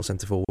conventional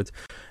centre forward,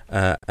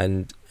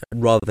 and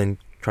rather than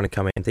trying to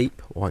come in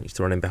deep, I want you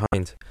to run in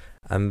behind.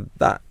 And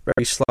that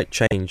very slight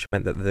change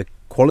meant that the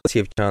quality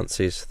of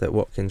chances that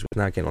Watkins was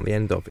now getting on the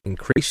end of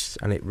increased,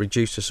 and it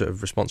reduced the sort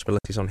of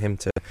responsibilities on him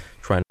to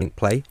try and link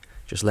play,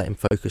 just let him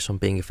focus on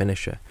being a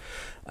finisher.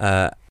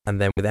 And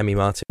then with Emi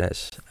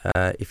Martinez,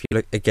 if you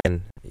look at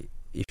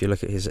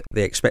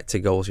the expected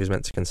goals he was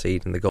meant to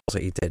concede and the goals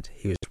that he did,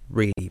 he was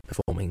really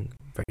performing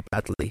very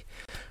badly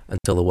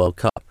until the World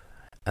Cup.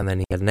 And then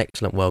he had an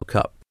excellent World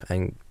Cup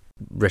and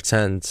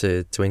returned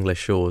to English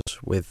shores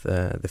with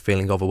the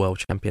feeling of a world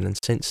champion. And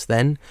since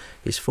then,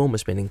 his form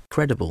has been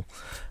incredible,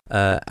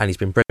 and he's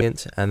been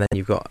brilliant. And then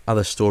you've got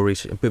other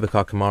stories.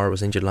 Boubacar Kamara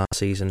was injured last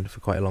season for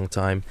quite a long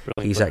time.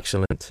 Brilliant. He's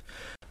excellent.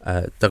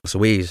 Douglas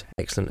Luiz,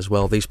 excellent as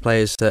well. These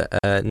players that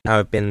now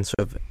have been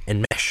sort of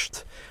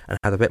enmeshed and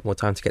had a bit more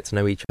time to get to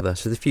know each other.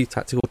 So there's a few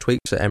tactical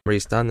tweaks that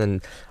Emery's done,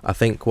 and I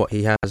think what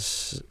he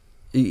has...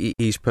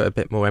 He's put a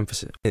bit more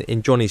emphasis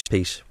in Johnny's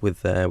piece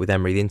with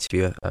Emery, the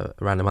interview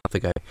around a month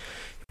ago.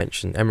 He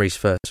mentioned Emery's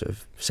first sort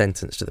of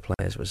sentence to the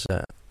players was,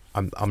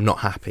 "I'm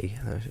not happy."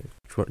 Do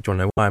you want to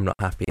know why I'm not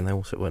happy? And they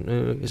all sort of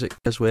went, "Is it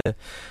because we're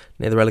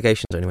near the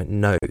relegation zone?" He went,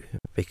 "No,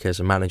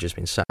 because a manager's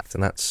been sacked,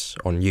 and that's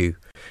on you."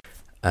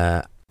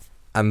 And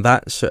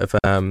that sort of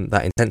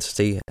that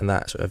intensity and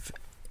that sort of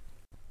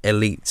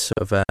elite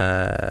sort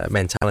of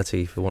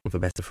mentality, for want of a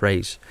better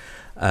phrase,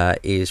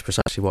 is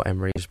precisely what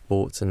Emery has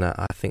brought, and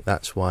I think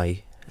that's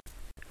why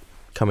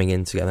coming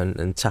in together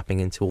and tapping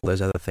into all those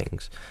other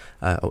things,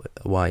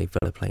 why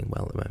Villa are playing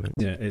well at the moment.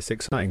 Yeah, it's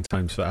exciting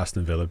times for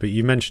Aston Villa, but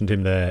you mentioned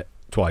him there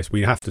twice.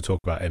 We have to talk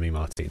about Emi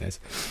Martinez.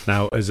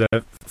 Now, as a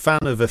fan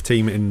of a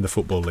team in the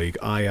Football League,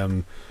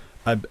 I'm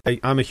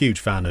a huge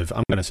fan of,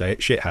 I'm going to say it,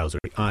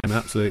 shithousery. I'm an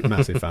absolute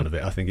massive fan of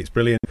it. I think it's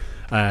brilliant,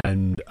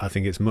 and I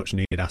think it's a much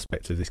needed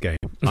aspect of this game.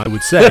 I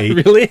would say,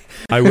 really?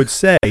 I would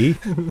say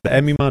that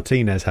Emi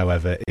Martinez,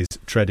 however, is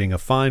treading a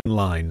fine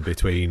line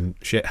between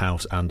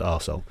shithouse and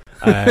arsehole,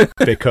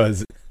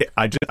 because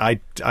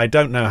I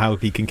don't know how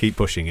he can keep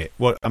pushing it.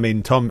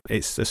 Tom,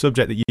 it's a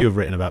subject that you have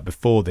written about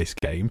before this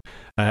game.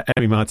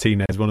 Emi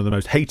Martinez, one of the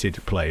most hated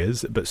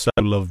players, but so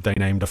loved they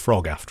named a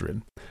frog after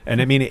him.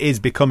 And I mean, it is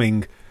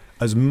becoming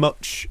as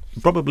much,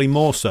 probably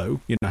more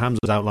so,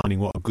 Hamza's outlining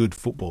what a good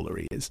footballer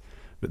he is,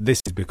 but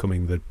this is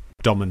becoming the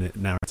dominant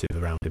narrative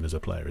around him as a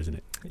player, isn't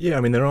it? Yeah,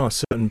 I mean, there are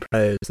certain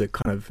players that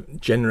kind of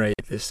generate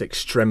this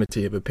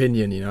extremity of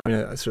opinion, I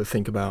mean, I sort of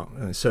think about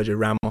Sergio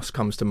Ramos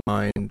comes to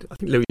mind. I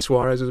think Luis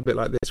Suarez was a bit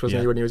like this,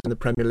 wasn't he, when he was in the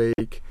Premier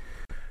League?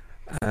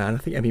 And I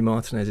think Emi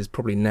Martinez is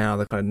probably now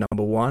the kind of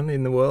number one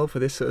in the world for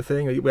this sort of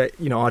thing. Where,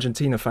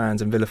 Argentina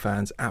fans and Villa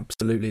fans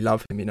absolutely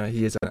love him.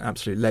 He is an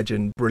absolute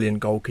legend, brilliant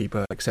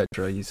goalkeeper,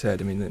 etc. You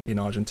said, I mean, in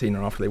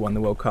Argentina, after they won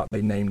the World Cup,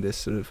 they named this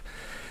sort of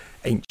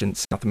ancient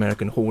South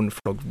American horned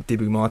frog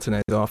Dibu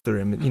Martinez after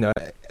him.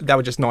 That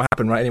would just not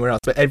happen right anywhere else.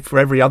 But for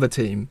every other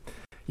team,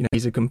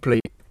 he's a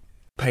complete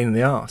pain in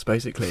the arse,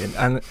 basically.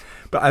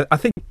 But I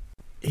think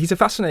he's a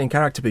fascinating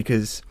character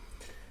because,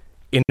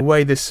 in a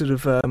way, this sort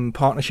of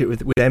partnership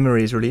with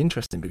Emery is really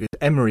interesting, because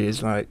Emery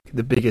is like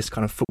the biggest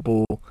kind of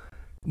football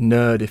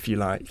nerd, if you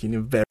like,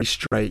 very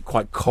straight,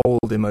 quite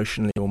cold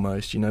emotionally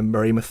almost,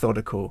 very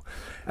methodical.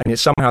 And yet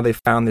somehow they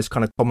found this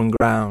kind of common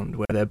ground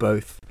where they're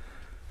both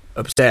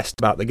obsessed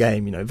about the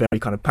game, very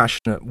kind of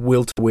passionate,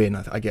 will to win,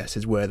 I guess,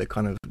 is where the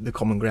kind of the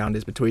common ground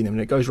is between them.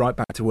 And it goes right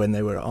back to when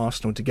they were at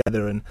Arsenal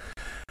together, and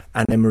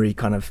Emery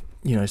kind of,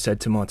 said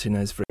to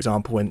Martinez, for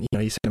example, when,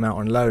 he sent him out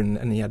on loan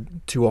and he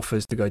had 2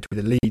 offers to go to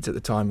the Leeds at the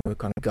time, who were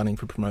kind of gunning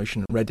for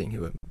promotion, and Reading,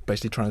 who were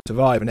basically trying to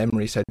survive. And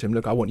Emery said to him,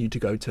 look, I want you to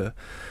go to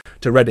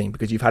Reading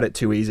because you've had it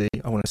too easy.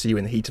 I want to see you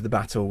in the heat of the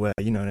battle where,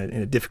 in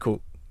a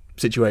difficult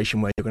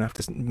situation where you're going to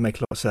have to make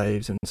a lot of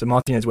saves. And so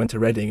Martinez went to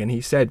Reading, and he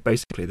said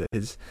basically that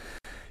his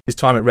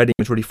time at Reading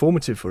was really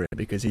formative for him,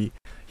 because he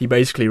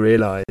basically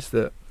realised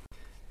that,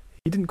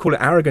 he didn't call it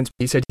arrogance,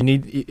 but he said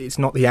it's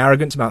not the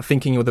arrogance about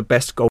thinking you're the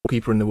best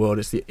goalkeeper in the world,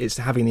 it's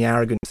having the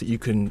arrogance that you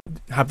can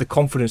have the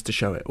confidence to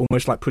show it,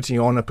 almost like putting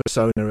on a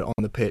persona on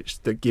the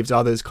pitch that gives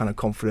others kind of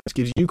confidence,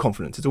 gives you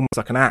confidence. It's almost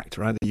like an act,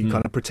 right, that you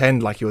kind of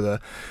pretend like you're the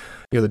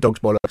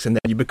dog's bollocks, and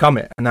then you become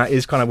it. And that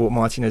is kind of what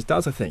Martinez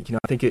does, I think.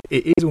 I think it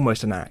is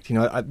almost an act.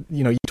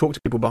 You talk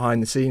to people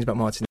behind the scenes about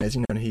Martinez,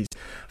 and he's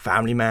a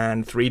family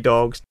man, 3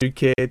 dogs, 2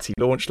 kids. He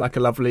launched like a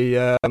lovely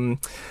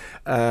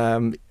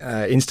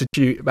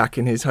institute back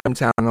in his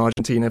hometown in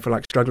Argentina for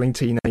like struggling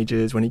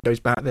teenagers. When he goes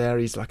back there,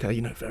 he's like a,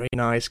 very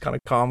nice, kind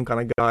of calm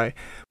kind of guy.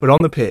 But on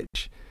the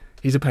pitch,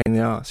 he's a pain in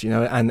the arse,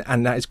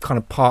 and that is kind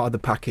of part of the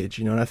package,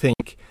 and I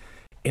think,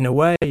 in a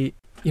way,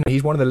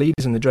 he's one of the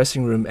leaders in the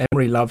dressing room.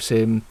 Emery loves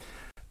him,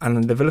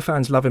 and the Villa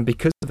fans love him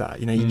because of that.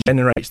 He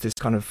generates this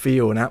kind of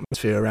feel and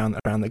atmosphere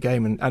around the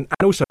game. And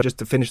also, just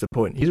to finish the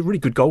point, he's a really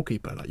good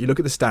goalkeeper. Like, you look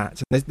at the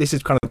stats, and this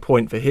is kind of the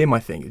point for him, I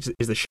think,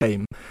 is the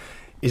shame,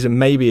 is that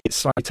maybe it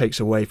slightly takes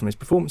away from his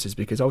performances,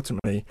 because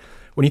ultimately,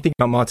 when you think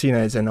about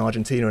Martinez and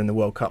Argentina in the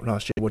World Cup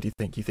last year, what do you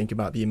think? You think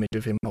about the image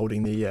of him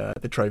holding the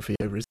trophy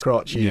over his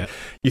crotch. You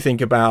think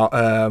about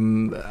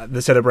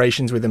the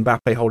celebrations with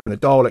Mbappe holding the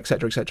doll,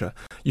 etc., etc.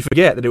 You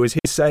forget that it was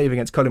his save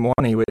against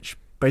Colomboani which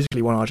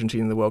basically won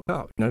Argentina the World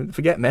Cup.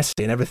 Forget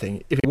Messi and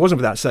everything. If it wasn't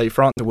for that save,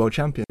 France are world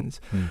champions.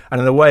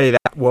 And in a way,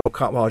 that World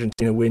Cup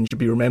Argentina win should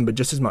be remembered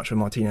just as much for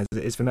Martinez as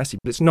it is for Messi,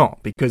 but it's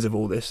not, because of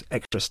all this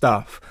extra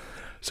stuff.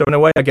 So in a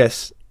way, I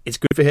guess it's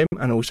good for him,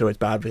 and also it's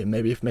bad for him.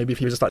 Maybe if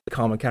he was a slightly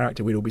calmer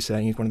character, we'd all be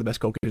saying he's one of the best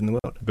goalkeepers in the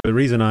world. But the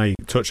reason I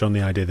touch on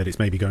the idea that it's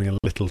maybe going a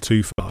little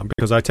too far,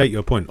 because I take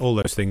your point, all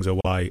those things are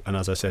why, and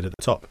as I said at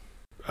the top,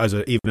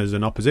 even as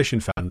an opposition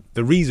fan,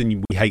 the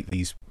reason we hate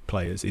these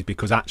players is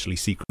because actually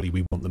secretly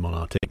we want them on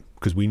our team,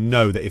 because we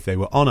know that if they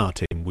were on our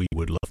team we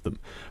would love them.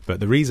 But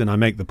the reason I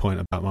make the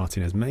point about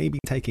Martinez maybe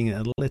taking it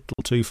a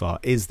little too far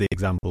is the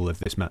example of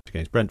this match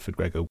against Brentford,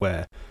 Gregor,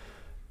 where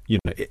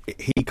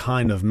he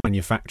kind of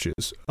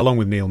manufactures, along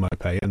with Neil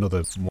Maupay,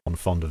 another one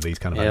fond of these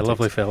kind of antics.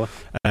 Lovely fella.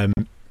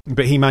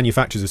 But he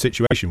manufactures a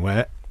situation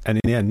where, and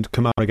in the end,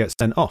 Kamara gets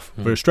sent off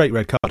for a straight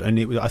red card.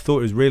 And I thought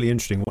it was really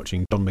interesting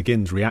watching Don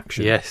McGinn's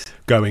reaction. Yes.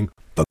 Going,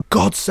 for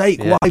God's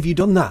sake, why have you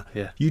done that?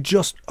 Yeah. You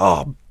just,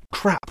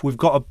 crap, we've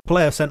got a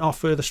player sent off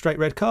for the straight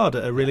red card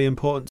at a really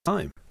important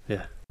time.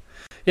 Yeah.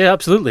 Yeah,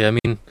 absolutely. I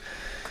mean,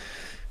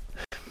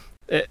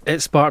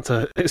 it sparked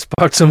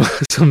some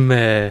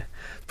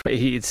pretty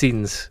heated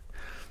scenes.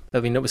 I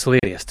mean, it was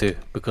hilarious too,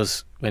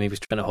 because when he was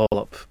trying to haul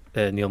up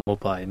Neil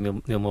Maupay,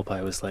 Neil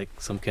Maupay was like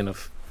some kind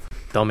of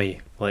dummy,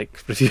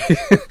 like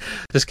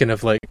just kind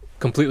of like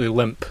completely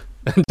limp,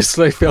 and just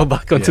like fell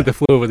back onto the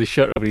floor with his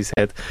shirt over his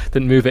head,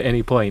 didn't move at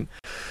any point.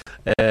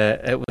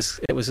 It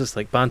was just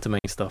like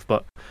pantomime stuff.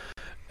 But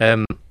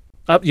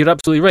you're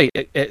absolutely right.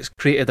 It's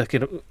created a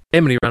kind of,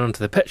 Emery ran onto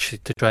the pitch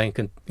to try and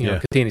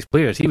contain his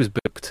players. He was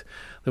booked.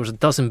 There was a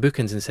dozen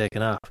bookings in the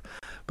second half,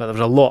 but there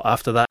was a lot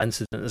after that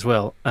incident as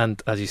well.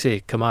 And as you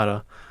say,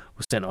 Kamara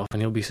was sent off,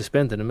 and he'll be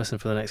suspended and missing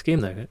for the next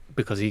game now,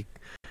 because he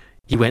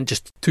went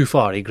just too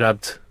far. He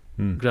grabbed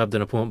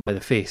an opponent by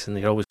the face, and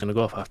they're always going to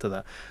go off after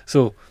that.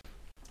 So,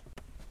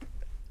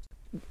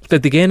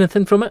 did they get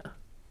anything from it?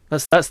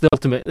 That's the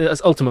ultimate.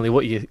 That's ultimately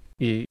what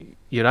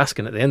you're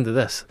asking at the end of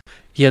this.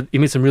 He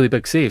made some really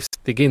big saves.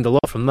 They gained a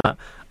lot from that.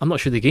 I'm not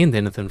sure they gained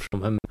anything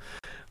from him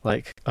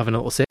like having a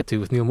little set to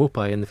with Neil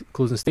Mopai in the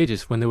closing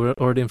stages when they were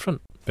already in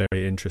front.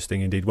 Very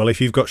interesting indeed. Well,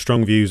 if you've got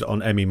strong views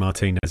on Emi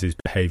Martinez's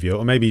behaviour,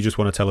 or maybe you just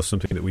want to tell us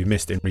something that we've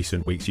missed in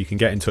recent weeks, you can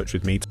get in touch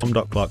with me,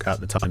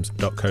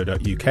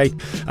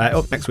 tom.clarke@thetimes.co.uk.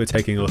 Up next, we're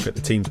taking a look at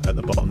the teams at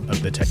the bottom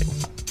of the table.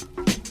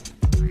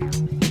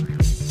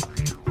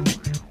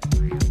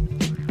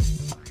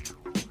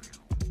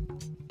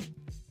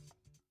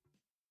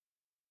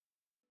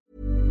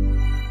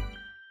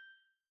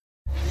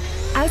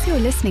 As you're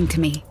listening to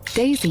me,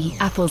 Daisy,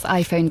 Apple's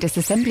iPhone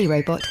disassembly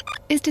robot,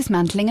 is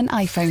dismantling an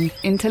iPhone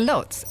into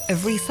lots of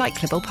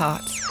recyclable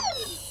parts.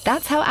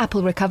 That's how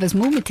Apple recovers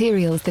more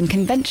materials than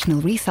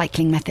conventional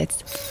recycling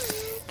methods.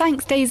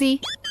 Thanks, Daisy.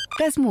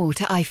 There's more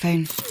to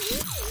iPhone.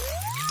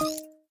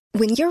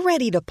 When you're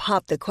ready to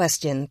pop the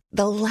question,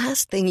 the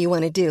last thing you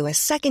want to do is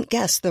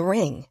second-guess the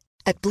ring.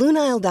 At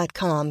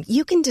BlueNile.com,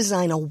 you can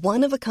design a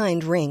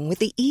one-of-a-kind ring with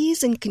the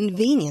ease and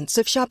convenience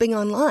of shopping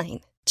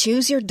online.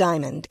 Choose your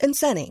diamond and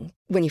setting.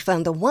 When you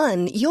find the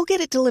one, you'll get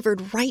it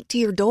delivered right to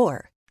your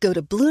door. Go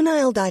to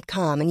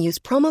BlueNile.com and use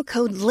promo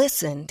code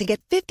LISTEN to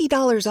get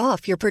 $50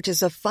 off your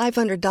purchase of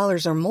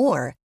 $500 or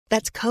more.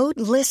 That's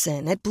code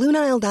LISTEN at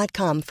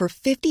BlueNile.com for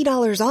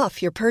 $50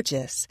 off your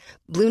purchase.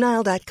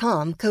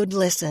 BlueNile.com, code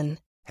LISTEN.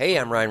 Hey,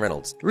 I'm Ryan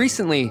Reynolds.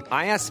 Recently,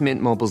 I asked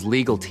Mint Mobile's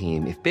legal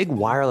team if big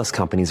wireless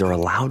companies are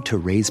allowed to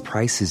raise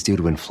prices due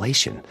to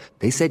inflation.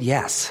 They said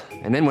yes.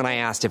 And then when I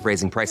asked if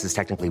raising prices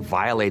technically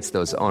violates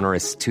those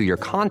onerous 2-year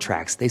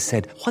contracts, they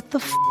said, "What the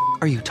f***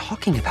 are you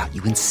talking about,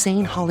 you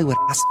insane Hollywood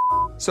ass?"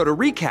 So to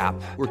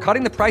recap, we're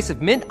cutting the price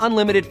of Mint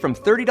Unlimited from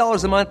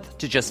 $30 a month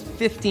to just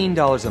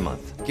 $15 a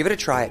month. Give it a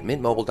try at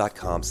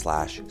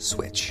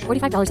mintmobile.com/switch.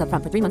 $45 up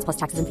front for 3 months plus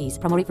taxes and fees.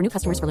 Promo rate for new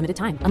customers for limited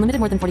time. Unlimited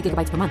more than 40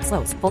 gigabytes per month.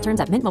 Slows full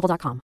terms at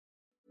mintmobile.com.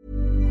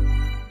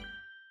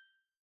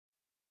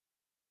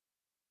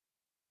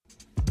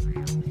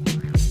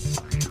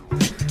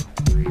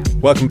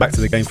 Welcome back to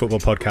the Game Football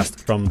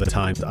Podcast from The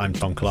Times. I'm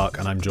Tom Clarke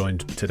and I'm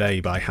joined today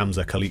by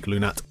Hamzah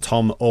Khalique-Loonat,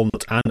 Tom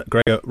Allnutt and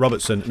Gregor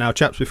Robertson. Now,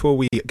 chaps, before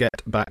we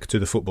get back to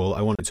the football,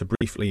 I wanted to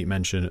briefly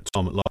mention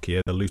Tom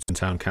Lockyer, the Luton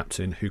Town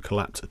captain who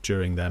collapsed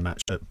during their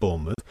match at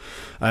Bournemouth.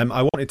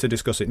 I wanted to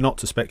discuss it not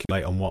to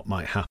speculate on what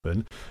might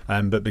happen,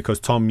 but because,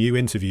 Tom, you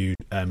interviewed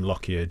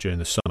Lockyer during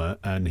the summer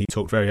and he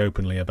talked very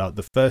openly about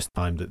the first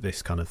time that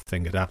this kind of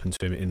thing had happened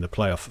to him in the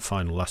playoff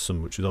final last summer,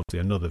 which was obviously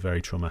another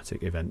very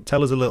traumatic event.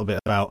 Tell us a little bit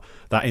about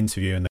that interview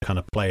and the kind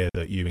of player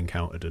that you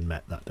encountered and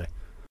met that day.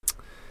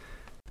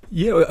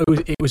 Yeah,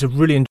 it was a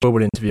really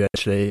enjoyable interview,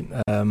 actually.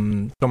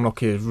 Tom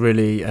Lockyer is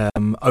really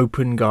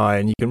open guy,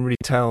 and you can really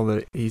tell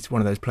that he's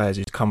one of those players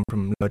who's come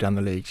from low down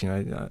the leagues. You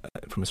know,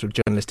 from a sort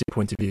of journalistic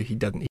point of view, he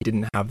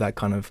didn't have that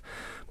kind of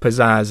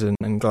pizzazz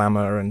and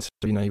glamour, and so,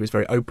 you know, he was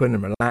very open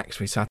and relaxed.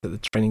 We sat at the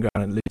training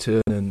ground at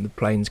Luton, and the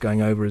planes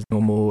going over as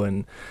normal,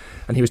 and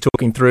he was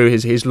talking through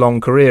his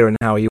long career and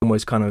how he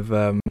almost kind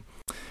of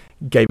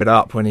gave it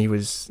up when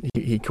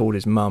he called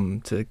his mum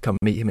to come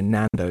meet him in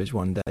Nando's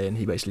one day, and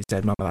he basically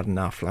said, "Mum, I've had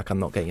enough, like I'm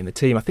not getting in the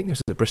team." I think this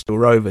was the Bristol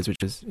Rovers, which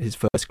was his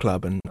first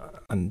club, and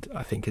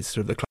I think it's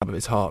sort of the club of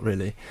his heart,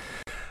 really.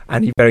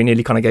 And he very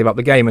nearly kind of gave up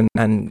the game,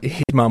 and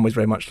his mum was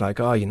very much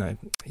like, "Oh, you know,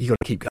 you got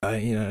to keep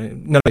going, you know."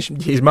 No,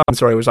 his mum,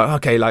 was like,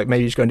 "Okay, like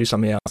maybe you should go and do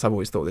something else. I've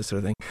always thought this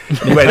sort of thing."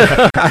 And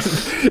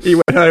he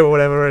went home or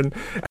whatever, and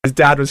his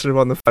dad was sort of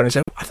on the phone and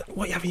said,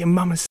 "What you having your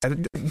mum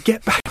said?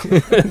 Get back on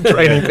the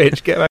training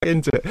pitch, get back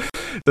into it."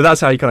 So that's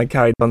how he kind of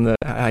carried on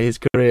his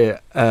career.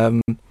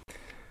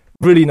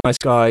 Really nice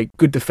guy,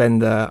 good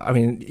defender. I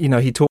mean, you know,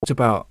 he talked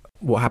about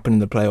what happened in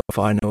the playoff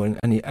final,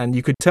 and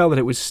you could tell that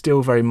it was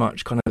still very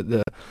much kind of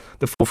at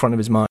the forefront of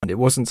his mind. It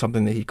wasn't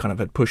something that he kind of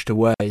had pushed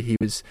away. He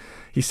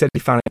said he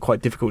found it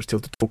quite difficult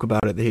still to talk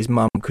about it, that his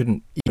mum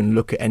couldn't even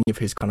look at any of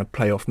his kind of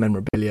playoff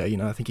memorabilia. You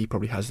know, I think he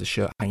probably has the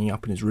shirt hanging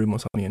up in his room or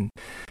something, and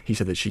he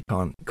said that she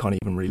can't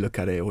even really look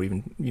at it or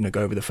even, you know,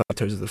 go over the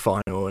photos of the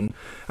final. And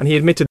he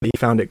admitted that he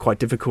found it quite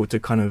difficult to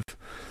kind of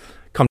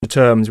come to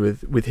terms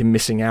with him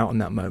missing out on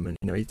that moment.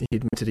 You know, he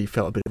admitted he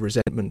felt a bit of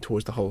resentment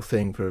towards the whole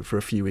thing for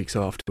a few weeks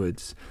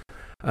afterwards.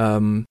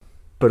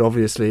 But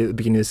obviously at the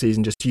beginning of the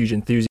season, just huge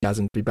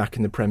enthusiasm to be back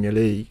in the Premier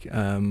League.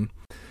 And,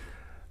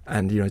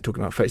 you know,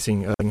 talking about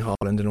facing Erling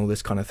Haaland and all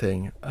this kind of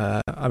thing.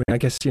 I mean, I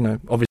guess, you know,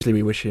 obviously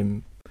we wish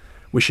him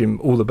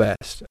all the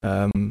best.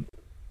 And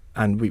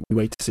we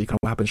wait to see kind of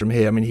what happens from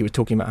here. I mean, he was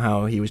talking about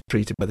how he was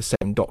treated by the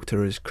same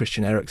doctor as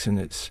Christian Eriksen.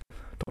 It's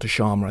Dr.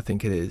 Sharma, I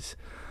think it is.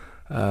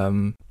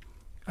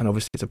 And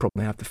obviously it's a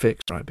problem they have to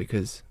fix, right?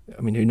 Because,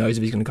 I mean, who knows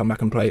if he's going to come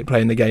back and play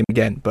in the game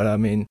again. But, I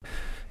mean,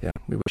 yeah,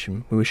 we wish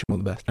him all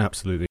the best.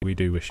 Absolutely, we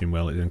do wish him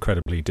well. It's an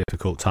incredibly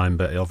difficult time,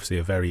 but obviously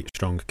a very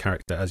strong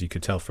character, as you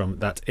could tell from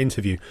that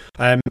interview.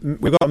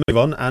 We've got to move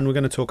on, and we're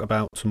going to talk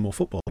about some more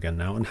football again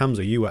now. And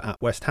Hamzah, you were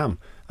at West Ham,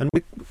 and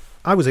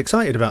I was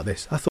excited about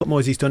this. I thought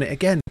Moyes done it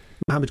again.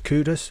 Mohamed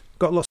Kudos,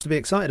 got lots to be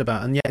excited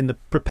about, and yet in the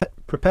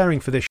preparing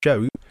for this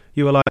show,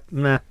 you were like,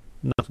 nah,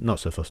 not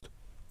so fussed.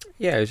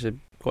 Yeah, it was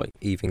quite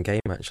even game,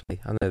 actually.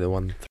 I know they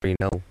won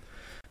 3-0,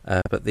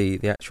 but the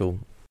actual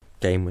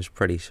game was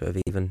pretty sort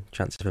of even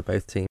chances for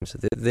both teams.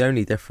 The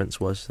only difference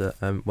was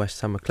that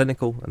West Ham were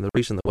clinical, and the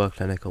reason they were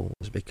clinical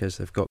was because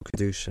they've got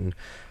Kudos and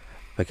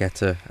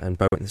Paqueta and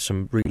Bowen,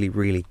 some really,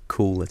 really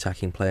cool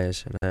attacking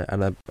players,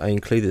 and I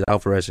included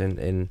Alvarez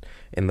in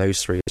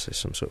those three as a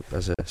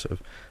sort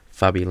of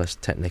fabulous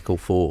technical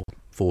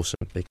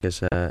foursome, because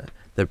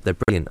they're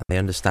brilliant and they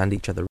understand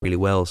each other really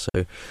well.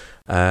 So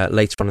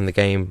later on in the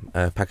game,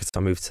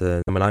 Paqueta moved to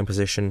the number 9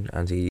 position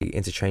and he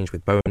interchanged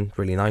with Bowen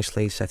really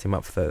nicely, set him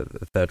up for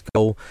the third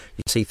goal.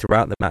 You see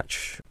throughout the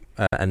match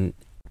and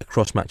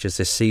across matches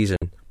this season,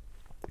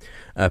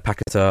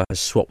 Paqueta has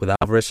swapped with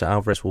Alvarez, so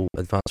Alvarez will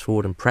advance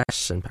forward and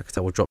press, and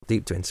Paqueta will drop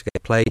deep to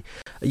instigate play.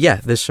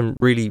 Yeah, there's some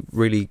really,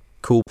 really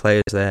cool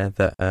players there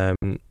that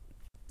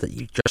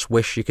you just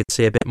wish you could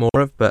see a bit more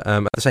of, but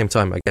at the same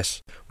time, I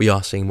guess we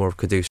are seeing more of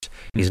Kudos.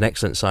 He's an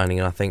excellent signing,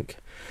 and I think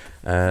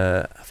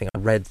I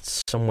read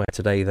somewhere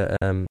today that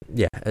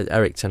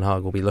Erik ten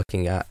Hag will be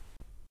looking at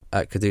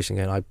Kudos and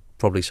going, I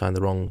probably signed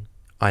the wrong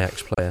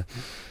Ajax player.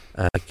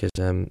 Because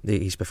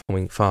he's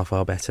performing far,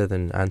 far better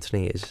than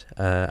Anthony is,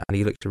 and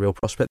he looks a real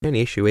prospect. The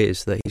only issue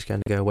is that he's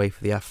going to go away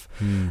for the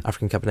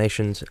African Cup of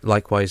Nations.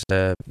 Likewise,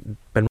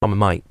 Benrahma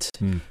might,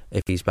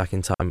 if he's back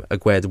in time.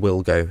 Aguerd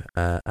will go,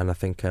 and I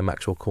think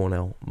Maxwell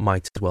Cornell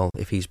might as well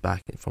if he's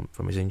back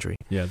from his injury.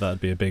 Yeah,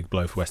 that'd be a big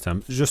blow for West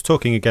Ham. Just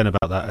talking again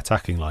about that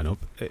attacking lineup,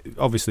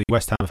 obviously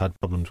West Ham have had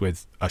problems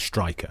with a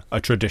striker,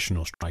 a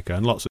traditional striker,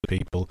 and lots of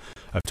people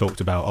have talked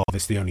about,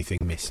 this is the only thing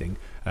missing.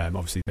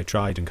 Obviously they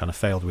tried and kind of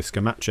failed with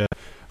Scamacca.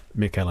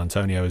 Mikel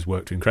Antonio has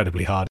worked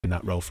incredibly hard in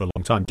that role for a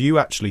long time. Do you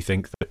actually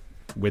think that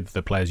with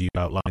the players you've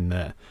outlined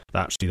there,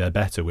 that actually they're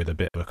better with a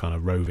bit of a kind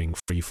of roving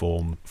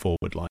free-form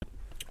forward line?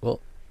 Well,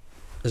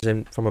 as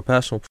in from a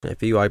personal point of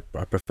view, I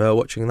prefer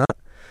watching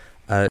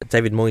that.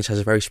 David Moyes has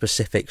a very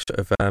specific sort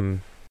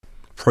of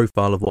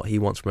profile of what he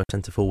wants from a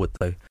centre-forward,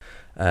 though,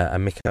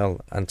 and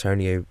Mikel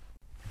Antonio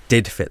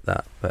did fit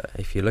that. But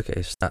if you look at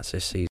his stats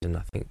this season,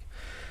 I think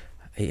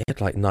he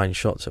had like 9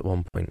 shots at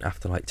one point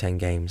after like 10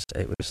 games.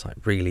 It was like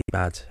really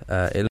bad.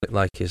 It looked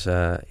like his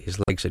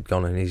legs had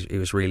gone, and he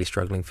was really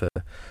struggling for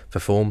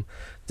form.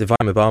 Divine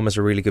Mbama's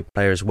a really good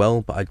player as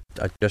well, but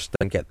I just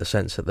don't get the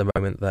sense at the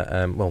moment that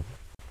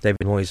David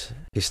Moyes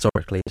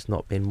historically has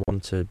not been one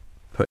to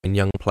put in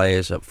young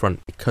players up front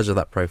because of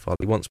that profile.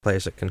 He wants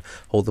players that can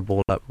hold the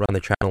ball up, run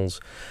the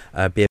channels,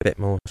 be a bit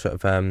more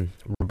sort of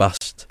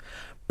robust.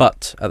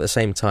 But at the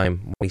same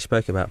time, when he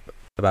spoke about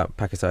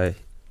Paqueta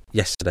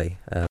yesterday,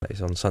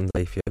 it's on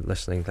Sunday if you're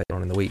listening later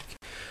on in the week,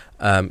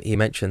 he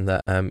mentioned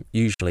that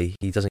usually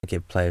he doesn't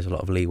give players a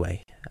lot of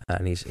leeway,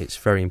 and it's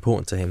very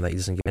important to him that he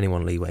doesn't give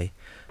anyone leeway.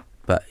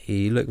 But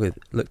he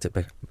looked at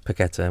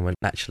Paqueta and went,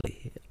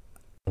 actually,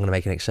 I'm going to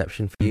make an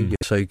exception for you. You're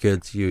so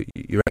good,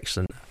 you're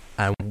excellent,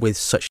 and with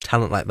such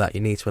talent like that,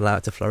 you need to allow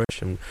it to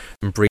flourish and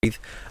breathe.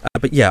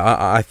 But yeah,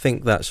 I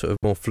think that sort of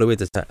more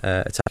fluid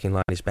attacking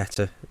line is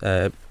better,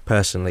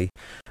 personally.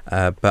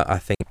 But I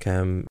think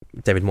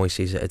David Moyes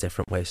sees it a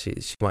different way, so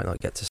you might not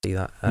get to see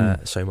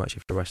that so much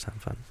if you're a West Ham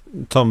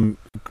fan. Tom,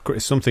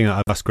 it's something that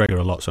I've asked Gregor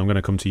a lot, so I'm going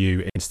to come to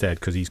you instead,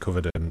 because he's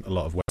covered a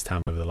lot of West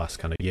Ham over the last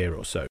kind of year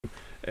or so.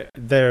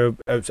 They're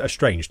a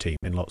strange team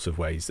in lots of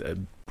ways.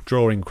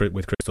 Drawing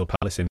with Crystal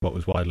Palace in what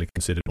was widely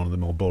considered one of the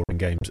more boring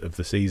games of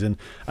the season,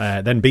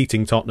 then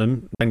beating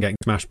Tottenham, then getting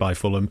smashed by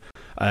Fulham,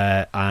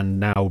 and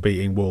now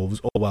beating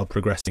Wolves, all while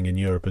progressing in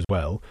Europe as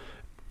well.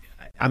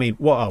 I mean,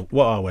 what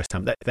are West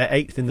Ham? They're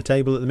 8th in the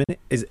table at the minute.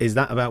 Is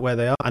that about where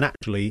they are? And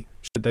actually,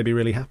 should they be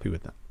really happy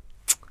with that?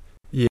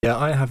 Yeah,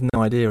 I have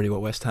no idea really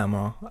what West Ham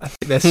are. I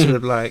think they're sort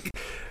of like,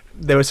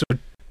 they were sort of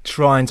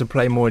trying to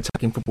play more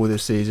attacking football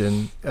this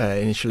season.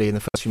 Initially, in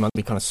the first few months,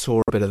 we kind of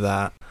saw a bit of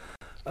that.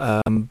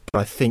 But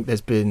I think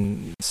there's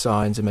been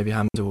signs, and maybe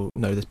Hamzah will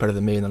know this better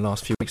than me, in the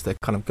last few weeks they're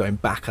kind of going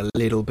back a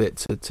little bit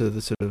to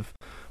the sort of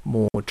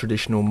more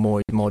traditional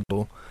Moyes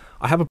model.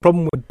 I have a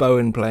problem with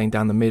Bowen playing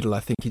down the middle. I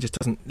think he just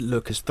doesn't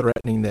look as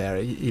threatening there.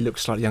 He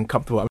looks slightly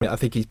uncomfortable. I mean, I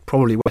think he's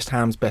probably West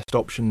Ham's best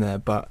option there,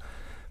 but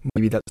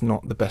maybe that's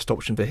not the best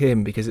option for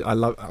him, because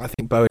I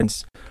think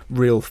Bowen's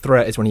real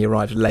threat is when he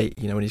arrives late,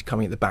 when he's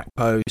coming at the back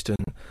post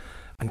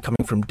and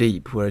coming from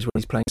deep, whereas when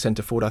he's playing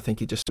centre forward, I think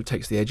he just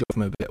takes the edge off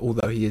him a bit,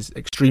 although he is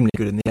extremely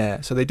good in the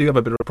air. So they do have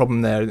a bit of a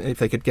problem there. If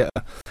they could get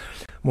a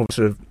more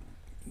sort of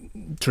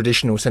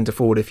traditional centre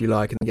forward, if you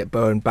like, and get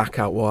Bowen back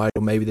out wide,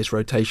 or maybe this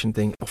rotation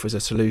thing offers a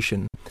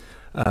solution,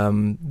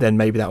 then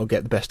maybe that will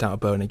get the best out of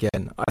Bowen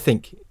again. I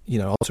think,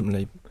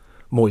 ultimately,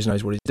 Moyes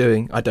knows what he's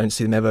doing. I don't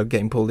see them ever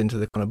getting pulled into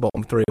the kind of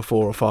bottom 3 or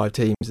 4 or 5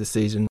 teams this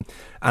season.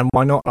 And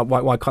why not?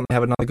 Why can't they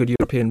have another good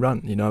European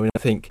run? I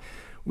think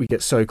we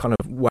get so kind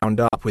of wound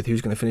up with who's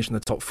going to finish in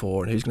the top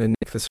 4 and who's going to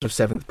nick the sort of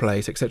 7th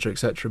place, etc.,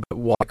 etc. But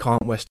why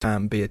can't West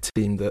Ham be a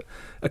team that,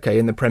 okay,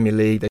 in the Premier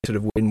League they sort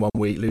of win one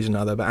week, lose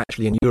another, but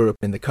actually in Europe,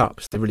 in the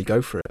cups, they really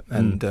go for it.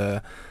 And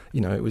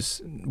it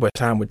was, West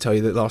Ham would tell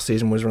you that last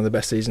season was one of the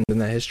best seasons in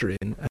their history,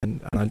 and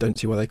I don't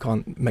see why they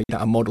can't make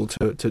that a model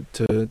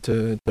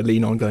to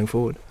lean on going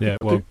forward. Yeah,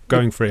 well,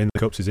 going for it in the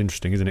cups is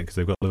interesting, isn't it? Because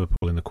they've got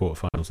Liverpool in the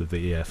quarterfinals of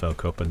the EFL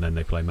Cup, and then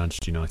they play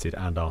Manchester United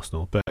and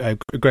Arsenal. But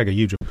Gregor,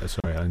 you jump.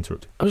 Sorry, I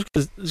interrupted. I was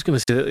just going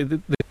to say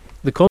that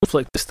the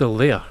conflict is still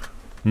there,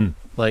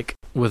 like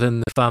within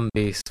the fan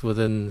base,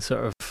 within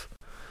sort of,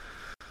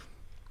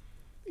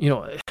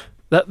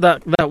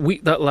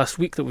 that last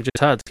week that we just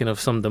had kind of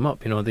summed them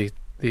up.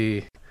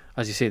 They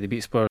as you say, they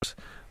beat Spurs.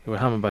 They were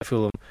hammered by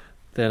Fulham.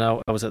 Then I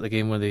was at the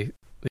game where they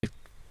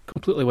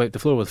completely wiped the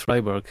floor with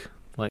Freiburg,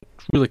 like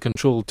really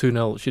controlled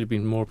 2-0. It should have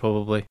been more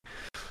probably.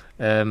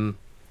 And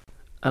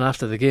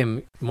after the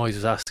game, Moyes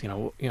was asked,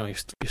 you're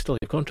still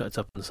your contract's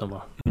up in the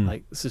summer.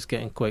 Like, this is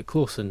getting quite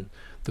close, and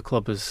the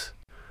club was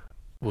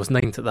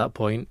ninth at that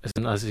point.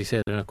 As he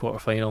said, in a quarter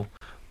final,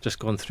 just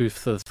gone through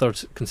for the third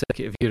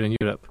consecutive year in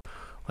Europe.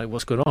 Like,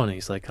 what's going on? And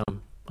he's like,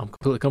 I'm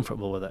completely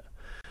comfortable with it.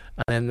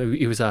 And then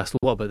he was asked,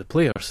 well, what about the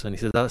players? And he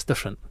said, that's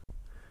different.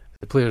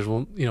 The players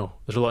won't,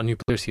 there's a lot of new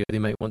players here. They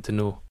might want to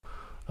know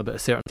a bit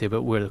of certainty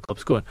about where the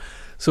club's going.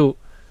 So,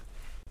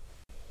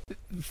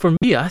 for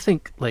me, I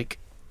think, like,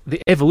 the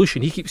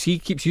evolution, he keeps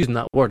using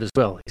that word as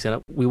well. He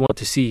said, we want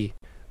to see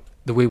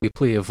the way we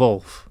play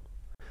evolve.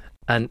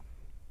 And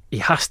he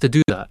has to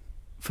do that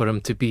for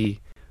him to be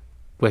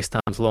West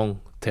Ham's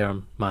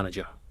long-term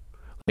manager.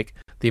 Like,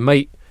 they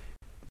might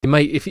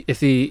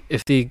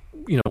if they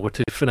were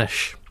to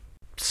finish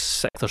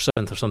 6th or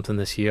 7th or something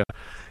this year,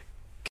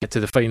 get to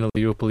the final of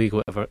the Europa League,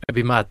 whatever, it'd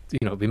be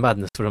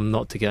madness for him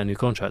not to get a new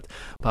contract.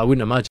 But I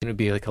wouldn't imagine it'd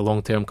be like a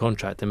long-term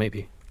contract, and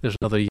maybe there's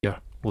another year,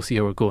 we'll see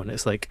how we're going.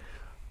 It's like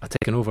a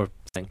taken over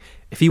thing.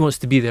 If he wants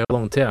to be there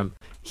long term,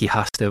 he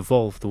has to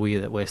evolve the way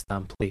that West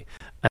Ham play,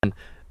 and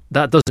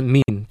that doesn't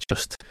mean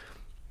just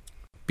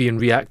being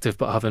reactive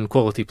but having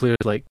quality players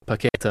like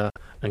Paqueta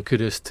and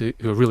Kudos who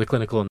are really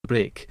clinical on the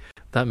break.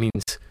 That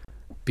means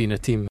being a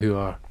team who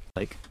are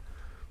like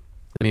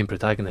the main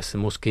protagonists in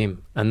most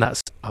game, and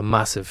that's a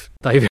massive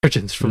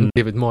divergence from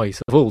David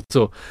Moyes of old.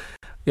 So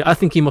yeah, I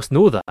think he must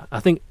know that. I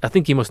think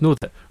he must know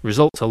that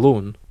results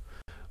alone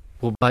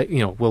will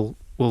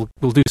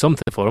do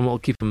something for him.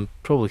 It'll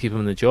probably keep him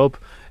in the job.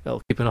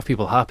 It'll keep enough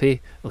people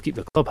happy. It'll keep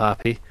the club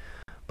happy.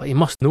 But he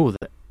must know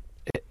that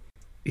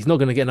he's not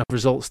going to get enough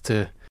results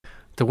to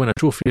win a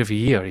trophy every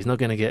year. He's not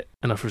going to get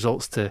enough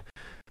results to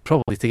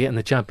get in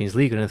the Champions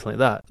League or anything like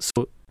that.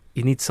 So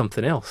he needs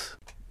something else.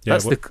 Yeah,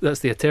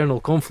 that's the eternal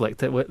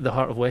conflict at the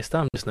heart of West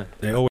Ham just now.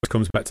 It always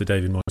comes back to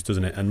David Moyes,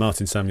 doesn't it? And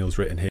Martin Samuel's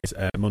written his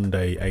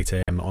Monday 8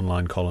 a.m.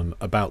 online column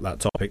about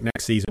that topic.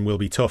 Next season will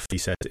be tough, he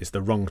says. It's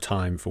the wrong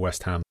time for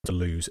West Ham to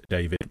lose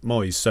David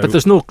Moyes. So, but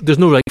there's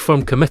no like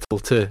firm committal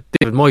to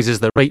David Moyes as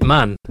the right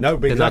man. No,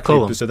 but in exactly. That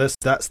column. So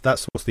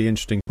that's what's the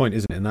interesting point,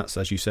 isn't it? And that's,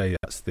 as you say,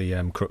 that's the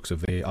crux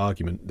of the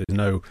argument.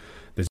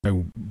 There's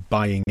no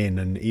buying in,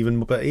 and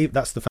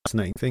that's the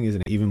fascinating thing,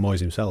 isn't it? Even Moyes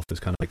himself has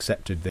kind of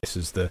accepted this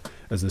as the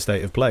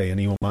state of play, and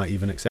he might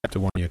even accept a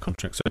 1-year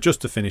contract. So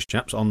just to finish,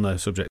 chaps, on the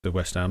subject of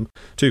West Ham,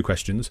 2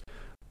 questions: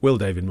 will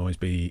David Moyes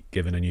be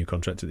given a new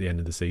contract at the end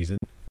of the season,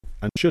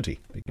 and should he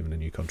be given a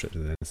new contract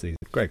at the end of the season?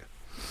 Greg?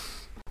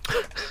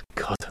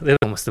 God, they're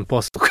almost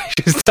impossible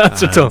questions to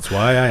answer, Tom. That's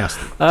why I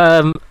asked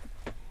them.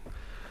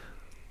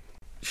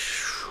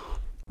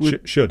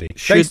 Should he?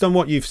 Based on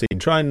what you've seen,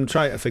 try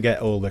to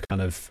forget all the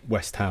kind of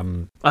West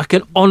Ham. I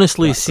can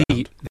honestly see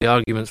the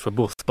arguments for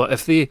both, but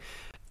if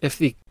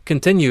they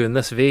continue in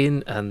this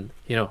vein, and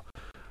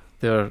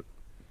they're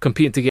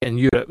competing to get in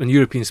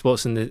European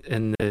spots in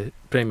the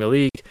Premier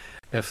League,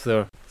 if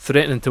they're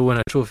threatening to win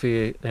a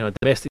trophy, a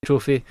domestic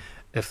trophy,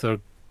 if they're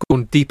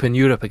going deep in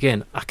Europe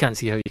again, I can't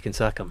see how you can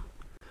sack him.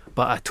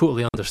 But I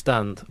totally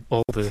understand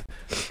all the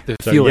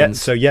feelings.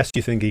 So yes,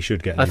 you think he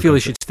should get? I feel he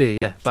should stay.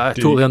 Yeah, but I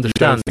totally understand.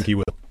 You don't think he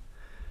will?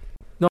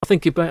 No, I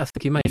think he might. You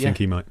think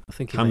he might? I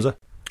think he Hamzah?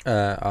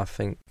 I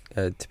think,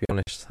 to be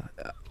honest,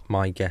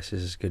 my guess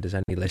is as good as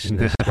any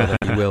listener's whether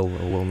he will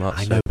or will not.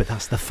 I know, but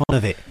that's the fun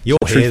of it. You're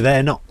here,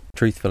 they're not.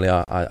 Truthfully,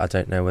 I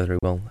don't know whether he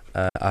will.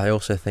 I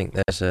also think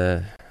there's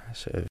a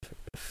sort of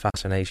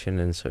fascination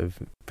and sort of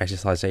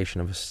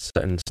fetishisation of a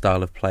certain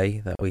style of play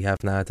that we have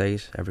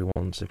nowadays. Everyone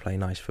wants to play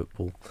nice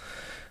football,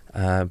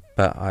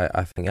 but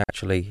I think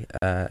actually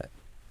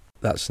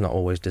that's not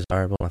always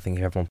desirable. I think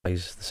if everyone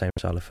plays the same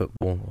style of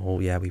football, or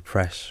we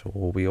press,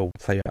 or we all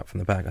play out from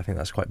the back, I think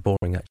that's quite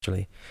boring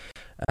actually.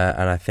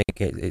 And I think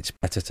it's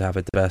better to have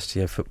a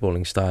diversity of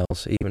footballing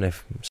styles, even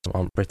if some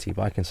aren't pretty.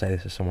 But I can say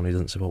this as someone who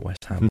doesn't support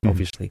West Ham,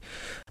 obviously.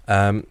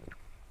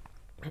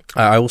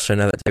 I also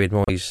know that David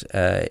Moyes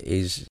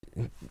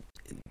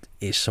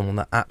is someone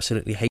that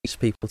absolutely hates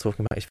people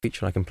talking about his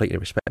future, and I completely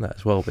respect that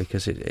as well,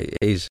 because it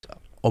is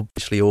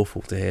obviously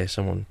awful to hear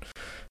some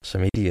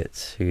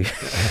idiot who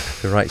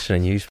writes in a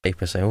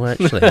newspaper saying, well,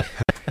 actually,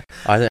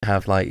 I don't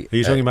have like... Are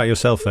you talking about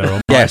yourself there,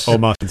 or, yes, or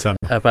Martin Samuel?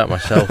 About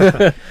myself.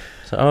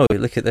 So,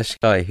 look at this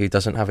guy who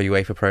doesn't have a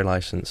UEFA Pro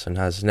licence and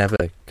has never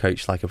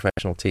coached like a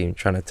professional team,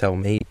 trying to tell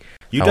me...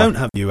 You don't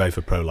have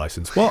UEFA Pro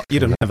licence. What? You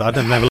don't have... I'd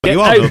never let you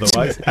on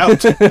otherwise.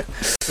 Out!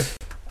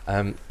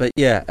 But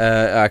yeah,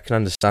 I can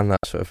understand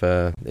that sort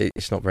of...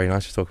 it's not very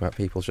nice to talk about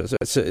people. So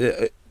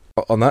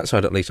on that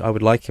side, at least, I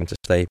would like him to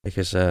stay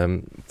because,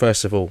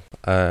 first of all,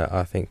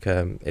 I think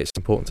it's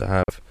important to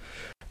have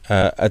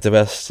a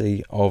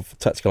diversity of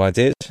tactical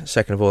ideas.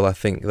 Second of all, I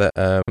think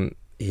that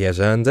he has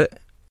earned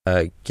it,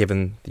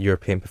 given the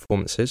European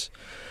performances.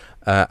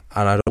 And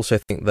I'd also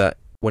think that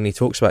when he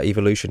talks about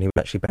evolution, he would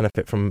actually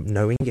benefit from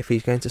knowing if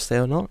he's going to stay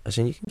or not. As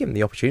in, you can give him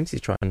the opportunity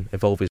to try and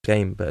evolve his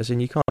game, but as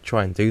in, you can't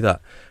try and do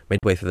that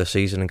midway through the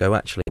season and go,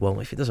 actually, well,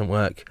 if it doesn't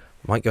work,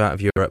 we might go out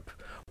of Europe,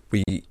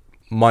 we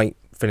might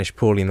finish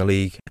poorly in the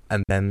league,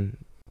 and then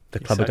the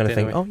club are going to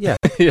think, oh yeah,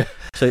 yeah.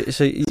 So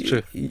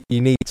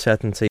you need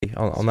certainty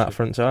on that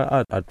front.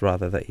 So I'd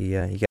rather that he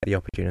get the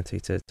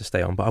opportunity to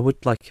stay on. But I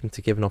would like him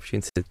to give an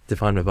opportunity to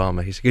define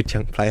Obama. He's a good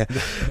young player.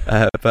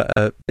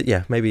 But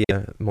yeah, maybe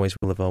Moyes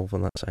will evolve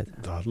on that side.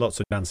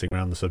 Lots of dancing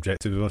around the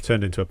subject. We've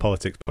turned into a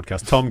politics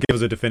podcast. Tom, give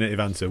us a definitive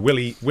answer. Will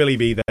he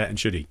be there, and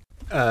should he?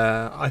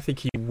 I think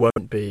he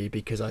won't be,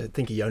 because I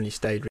think he only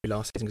stayed really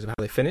last season because of how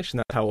they finished, and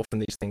that's how often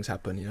these things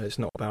happen. You know, it's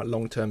not about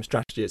long-term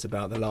strategy; it's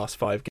about the last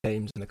 5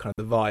 games and the kind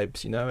of the vibes.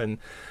 You know, and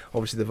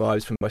obviously the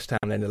vibes from West Ham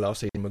at the end of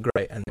last season were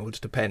great, and it will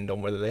just depend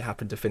on whether they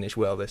happen to finish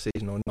well this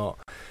season or not.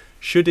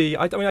 Should he?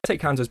 I mean, I take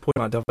Hamzah's point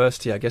about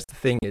diversity. I guess the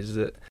thing is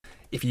that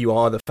if you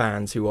are the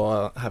fans who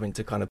are having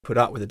to kind of put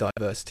up with the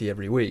diversity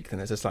every week, then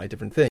it's a slightly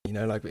different thing. You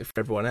know, like for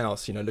everyone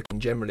else, you know,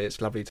 looking generally,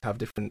 it's lovely to have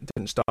different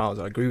styles.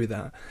 I agree with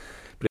that.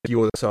 But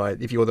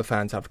if you're the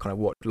fans have to kind of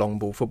watch long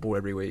ball football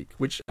every week,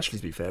 which actually,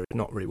 to be fair, is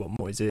not really what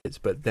Moyes is,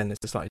 but then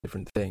it's a slightly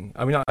different thing.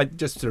 I mean, I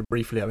just sort of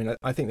briefly, I mean,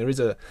 I think there is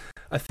a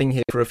thing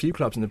here for a few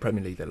clubs in the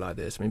Premier League that are like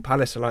this. I mean,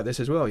 Palace are like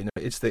this as well. You know,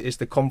 it's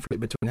the conflict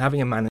between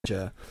having a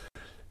manager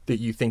that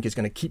you think is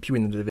going to keep you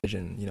in the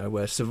division, you know,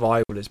 where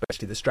survival is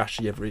basically the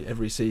strategy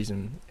every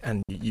season,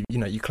 and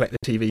you collect the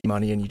TV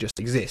money and you just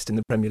exist in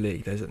the Premier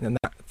League. And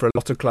that for a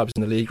lot of clubs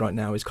in the league right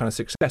now is kind of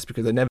success,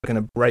 because they're never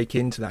going to break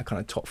into that kind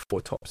of top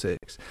 4, top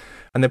 6,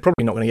 and they're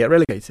probably not going to get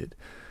relegated.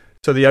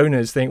 So the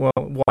owners think, well,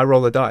 why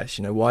roll the dice?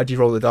 You know, why do you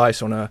roll the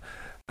dice on a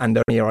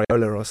Andoni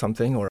Iraola or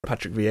something, or a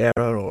Patrick Vieira,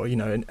 or, you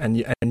know,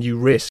 and you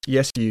risk,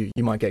 yes, you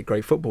might get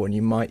great football and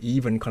you might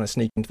even kind of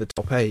sneak into the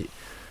top 8.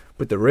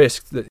 But the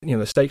risk that, you know,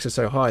 the stakes are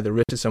so high, the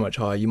risk is so much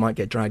higher, you might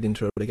get dragged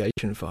into a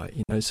relegation fight,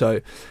 you know. So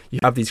you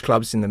have these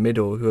clubs in the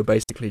middle who are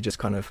basically just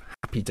kind of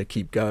happy to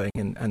keep going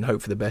and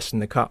hope for the best in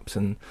the cups,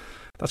 and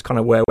that's kind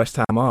of where West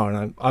Ham are.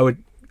 And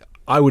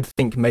I would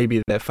think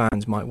maybe their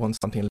fans might want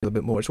something a little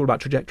bit more. It's all about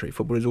trajectory.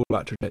 Football is all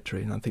about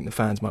trajectory, and I think the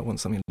fans might want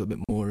something a little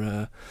bit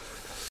more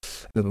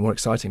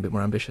exciting, a bit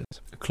more ambitious.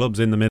 Clubs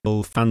in the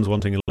middle, fans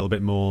wanting a little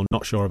bit more,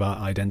 not sure about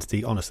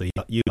identity. Honestly,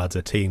 you lads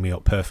are teeing me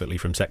up perfectly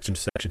from section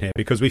to section here,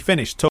 because we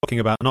finished talking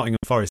about Nottingham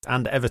Forest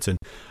and Everton,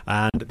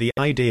 and the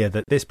idea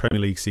that this Premier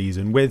League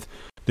season, with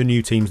the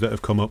new teams that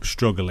have come up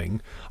struggling,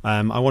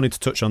 I wanted to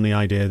touch on the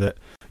idea that,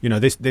 you know,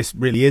 this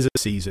really is a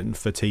season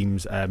for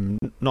teams,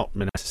 not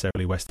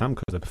necessarily West Ham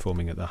because they're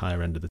performing at the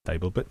higher end of the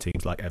table, but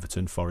teams like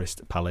Everton,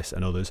 Forest, Palace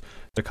and others,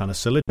 to kind of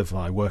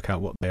solidify, work out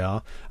what they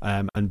are,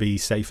 and be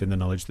safe in the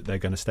knowledge that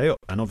they're going to stay up.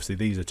 And obviously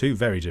these are two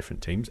very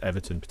different teams,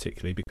 Everton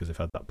particularly because they've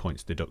had that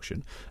points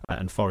deduction,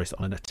 and Forest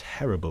on a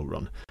terrible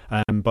run.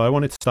 But I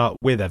wanted to start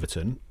with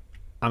Everton.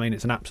 I mean,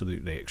 it's an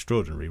absolutely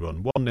extraordinary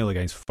run. 1-0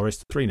 against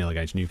Forest, 3-0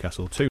 against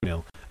Newcastle,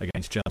 2-0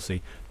 against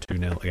Chelsea,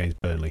 2-0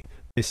 against Burnley.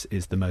 This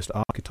is the most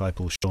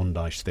archetypal Sean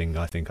Dyche thing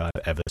I think I've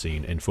ever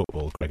seen in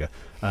football, Gregor.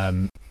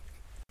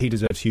 He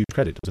deserves huge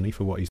credit, doesn't he,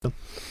 for what he's done?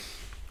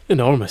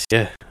 Enormous,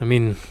 yeah. I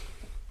mean,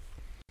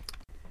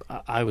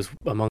 I was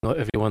among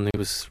everyone who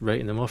was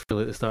writing them off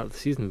really at the start of the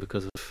season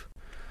because of...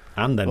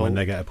 And then when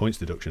they get a points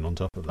deduction on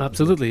top of that.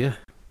 Absolutely, yeah.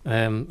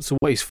 So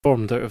what he's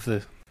formed out of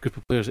the group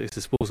of players at his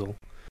disposal,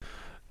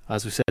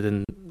 as we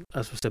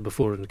said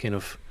before, and kind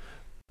of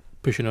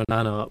pushing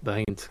Onana up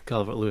behind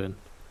Calvert-Lewin,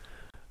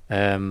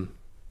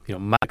 you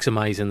know,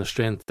 maximising the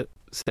strength at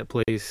set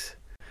plays,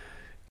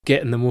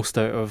 getting the most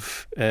out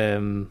of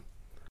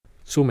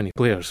so many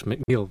players.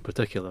 McNeil in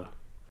particular,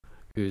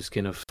 who's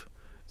kind of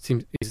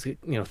seems, you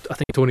know, I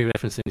think Tony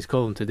referenced in his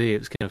column today,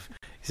 it's kind of,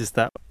 he's just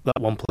that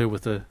one player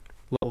with a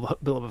little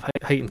bit of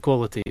heightened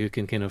quality who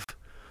can kind of,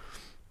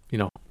 you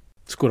know,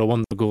 score a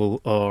wonder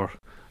goal or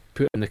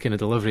put in the kind of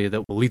delivery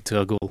that will lead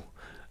to a goal.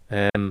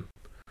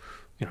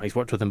 You know, he's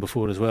worked with him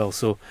before as well,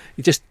 so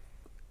he's just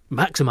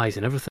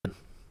maximising everything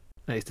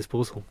at his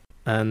disposal.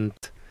 And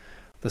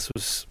this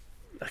was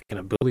a kind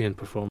of brilliant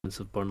performance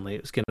of Burnley.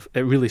 It was kind of,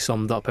 it really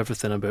summed up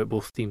everything about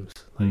both teams.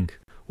 Like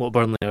what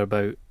Burnley are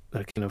about,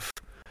 they're kind of,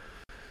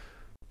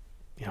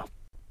 you know,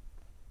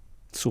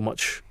 so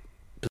much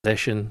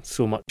possession,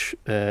 so much,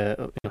 you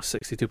know,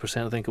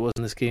 62% I think it was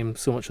in this game,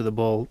 so much of the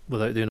ball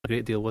without doing a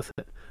great deal with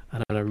it,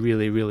 and in a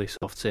really, really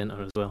soft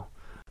centre as well.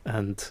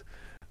 And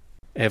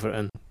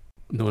Everton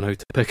knowing how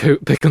to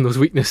pick on those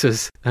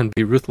weaknesses and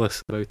be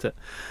ruthless about it,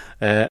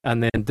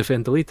 and then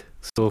defend the lead.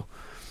 So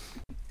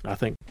I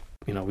think,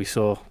 you know, we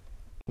saw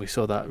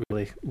that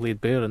really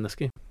laid bare in this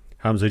game.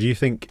 Hamzah, do you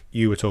think,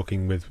 you were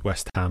talking with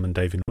West Ham and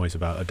David Moyes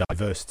about a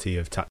diversity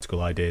of tactical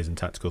ideas and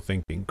tactical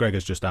thinking?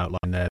 Gregor's just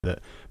outlined there that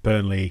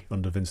Burnley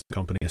under Vincent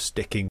Kompany are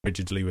sticking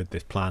rigidly with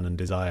this plan and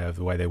desire of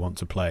the way they want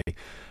to play.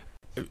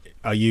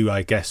 are you,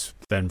 I guess,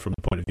 then from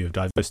the point of view of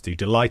diversity,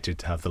 delighted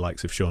to have the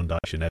likes of Sean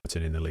Dyche and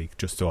Everton in the league,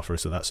 just to offer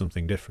us that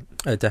something different?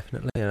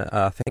 Definitely.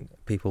 I think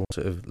people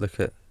sort of look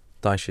at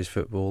Dyche's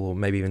football, or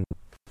maybe even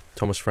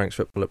Thomas Frank's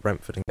football at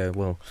Brentford, and go,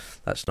 well,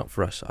 that's not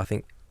for us. I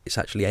think it's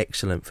actually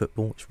excellent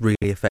football. It's really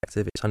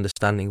effective. It's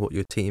understanding what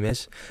your team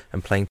is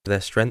and playing to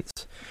their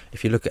strengths.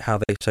 If you look at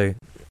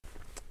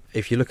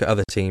if you look at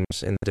other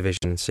teams in the division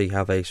and see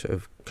how they sort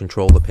of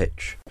control the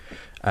pitch,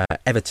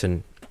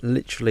 Everton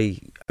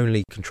literally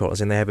only control,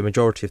 as in they have a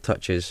majority of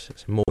touches,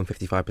 more than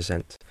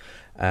 55%,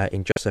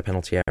 in just their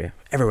penalty area.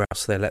 Everywhere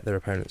else, they let their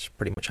opponents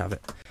pretty much have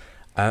it.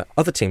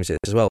 Other teams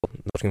as well,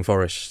 Nottingham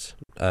Forest,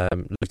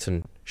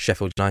 Luton,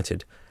 Sheffield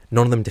United,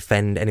 none of them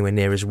defend anywhere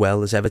near as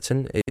well as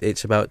Everton.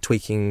 It's about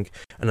tweaking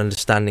and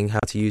understanding how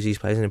to use these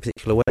players in a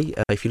particular way.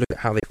 If you look at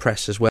how they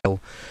press as well,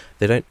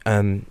 they don't...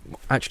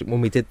 actually,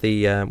 when we did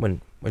the...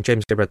 when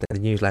James Gabriel did the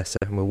newsletter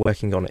and we're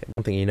working on it,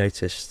 one thing you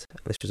noticed,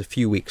 this was a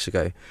few weeks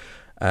ago,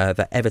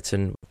 that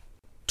Everton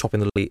top of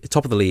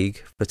the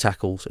league for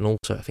tackles, and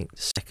also I think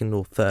second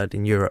or third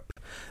in Europe.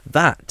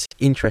 That,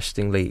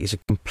 interestingly, is a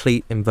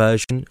complete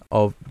inversion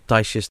of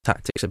Dyche's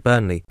tactics at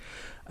Burnley.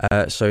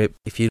 So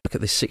if you look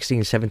at the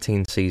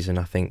 16-17 season,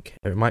 I think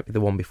it might be the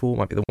one before, it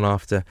might be the one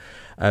after,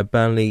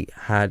 Burnley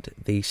had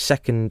the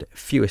second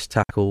fewest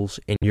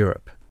tackles in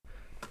Europe.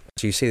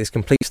 So you see this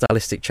complete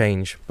stylistic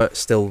change, but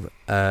still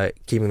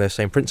keeping those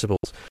same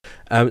principles.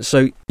 Was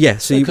that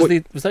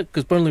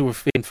because Burnley were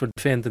famed for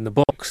defending the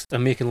box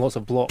and making lots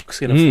of blocks,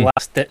 kind of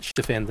last-ditch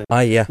defending,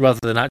 rather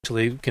than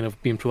actually kind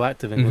of being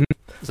proactive?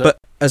 But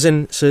as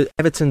in, so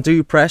Everton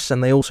do press,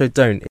 and they also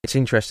don't. It's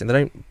interesting. They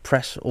don't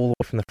press all the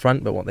way from the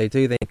front, but what they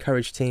do, they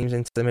encourage teams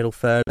into the middle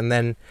third and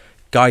then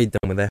guide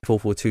them with their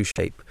 4-4-2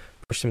 shape.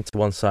 Push them to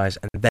one side,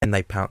 and then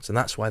they pounce, and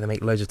that's why they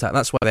make loads of tackles.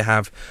 That's why they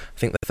have, I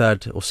think, the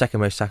third or second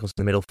most tackles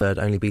in the middle third,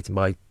 only beaten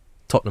by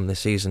Tottenham this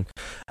season.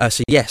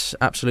 So yes,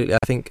 absolutely,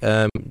 I think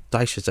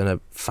Dyche has done a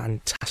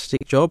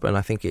fantastic job, and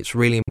I think it's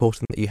really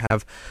important that you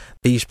have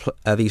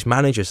these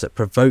managers that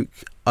provoke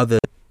other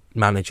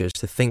managers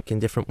to think in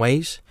different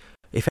ways.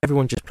 If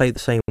everyone just played the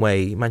same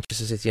way,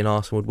 Manchester City and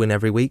Arsenal would win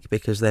every week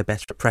because they're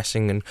better at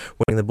pressing and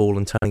winning the ball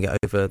and turning it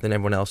over than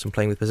everyone else and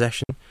playing with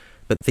possession.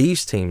 But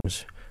these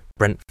teams,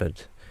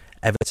 Brentford,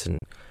 Everton,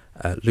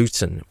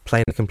 Luton, play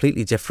in a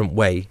completely different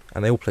way,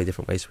 and they all play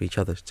different ways to each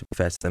other, to be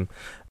fair to them.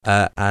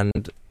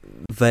 And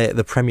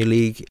the Premier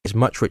League is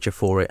much richer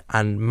for it,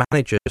 and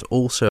managers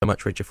also are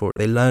much richer for it.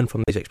 They learn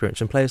from these experiences,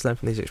 and players learn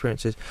from these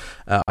experiences.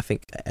 I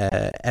think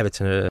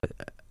Everton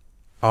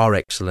are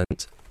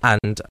excellent.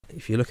 And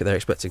if you look at their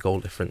expected goal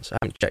difference, I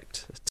haven't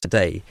checked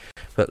today,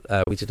 but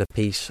we did a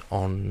piece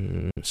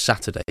on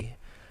Saturday,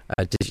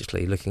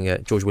 digitally, looking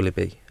at George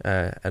Willoughby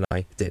and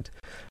I did.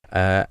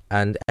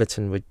 And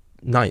Everton were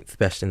 9th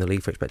best in the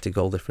league for expected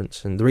goal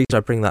difference. And the reason I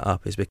bring that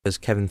up is because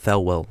Kevin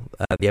Thelwell,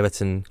 the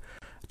Everton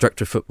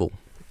director of football,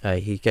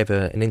 he gave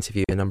an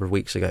interview a number of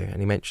weeks ago, and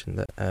he mentioned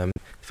that the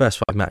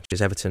first 5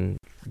 matches, Everton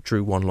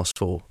drew 1, lost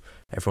 4.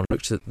 Everyone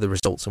looked at the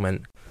results and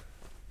went,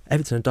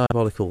 Everton are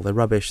diabolical, they're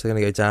rubbish, they're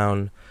going to go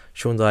down,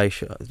 Sean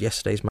Dyche,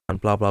 yesterday's man,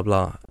 blah, blah,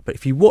 blah. But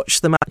if you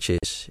watch the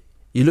matches,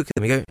 you look at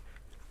them and you go,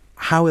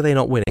 how are they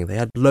not winning? They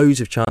had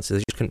loads of chances,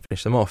 they just couldn't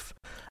finish them off.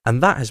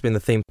 And that has been the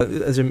theme.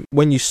 As in,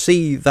 when you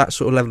see that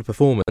sort of level of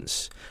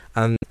performance,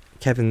 and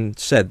Kevin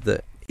said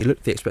that he looked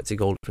at the expected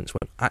goal difference and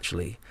went,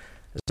 actually,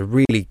 there's a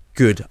really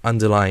good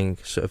underlying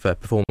sort of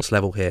performance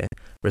level here.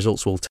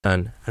 Results will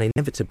turn, and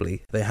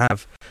inevitably they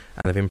have,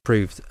 and they've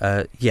improved.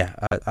 I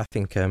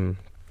think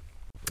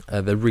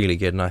they're really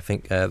good, and I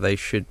think they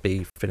should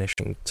be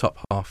finishing top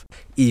half,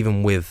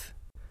 even with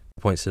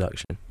points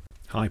deduction.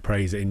 High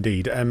praise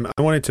indeed. I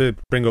wanted to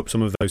bring up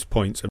some of those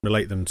points and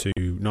relate them to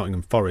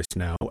Nottingham Forest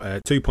now.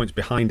 2 points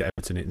behind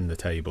Everton in the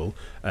table,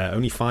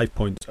 only 5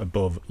 points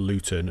above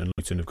Luton, and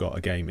Luton have got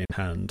a game in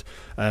hand.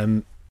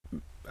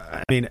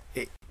 I mean,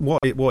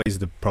 what is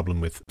the problem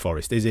with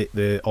Forest? Is it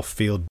the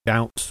off-field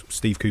doubts?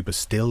 Steve Cooper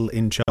still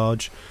in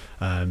charge?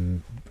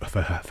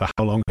 For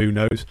how long? Who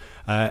knows?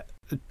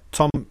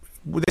 Tom,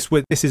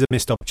 this is a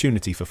missed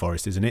opportunity for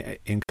Forest, isn't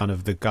it? In kind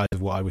of the guise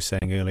of what I was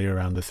saying earlier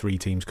around the 3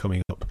 teams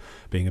coming up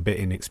being a bit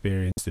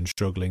inexperienced and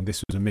struggling.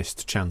 This was a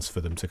missed chance for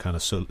them to kind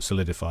of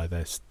solidify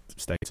their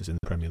status in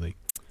the Premier League.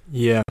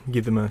 Yeah,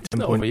 give them a 10 point. It's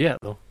not over yet,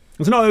 though.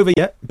 It's not over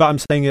yet, but I'm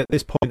saying at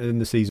this point in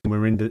the season,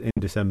 we're in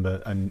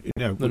December, and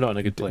they're not in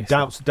a good place.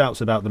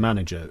 Doubts about the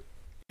manager,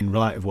 in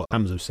light of what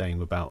Hamzah was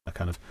saying about a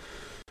kind of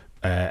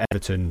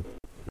Everton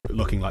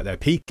looking like they're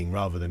peaking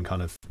rather than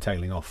kind of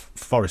tailing off.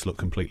 Forest look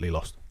completely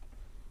lost.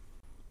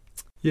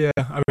 Yeah,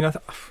 I mean,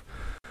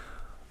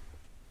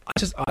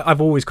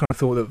 I've always kind of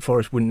thought that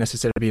Forest wouldn't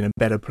necessarily be in a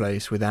better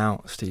place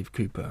without Steve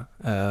Cooper.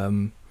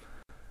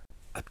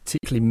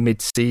 particularly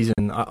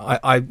mid-season,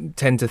 I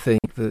tend to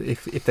think that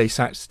if they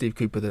sacked Steve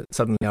Cooper, that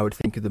suddenly I would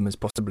think of them as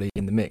possibly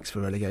in the mix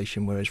for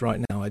relegation, whereas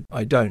right now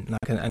I don't.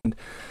 And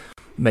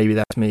maybe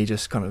that's me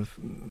just kind of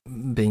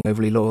being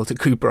overly loyal to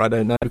Cooper. I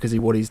don't know, because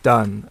of what he's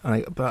done.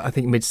 But I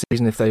think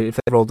mid-season, if they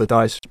rolled the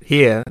dice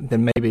here,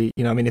 then maybe,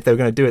 if they were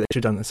going to do it, they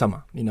should have done it in the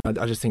summer.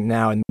 I just think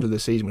now in the middle of the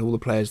season with all the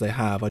players they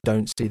have, I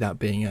don't see that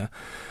being a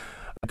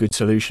good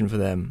solution for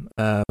them.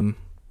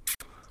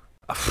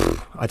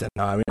 I don't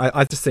know.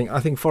 I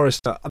think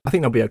Forest. I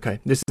think they'll be okay.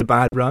 This is a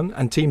bad run,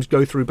 and teams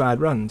go through bad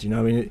runs. In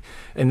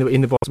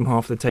the bottom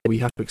half of the table, we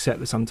have to accept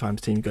that sometimes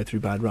teams go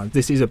through bad runs.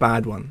 This is a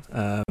bad one,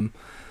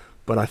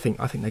 but I think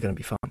they're going to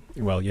be fine.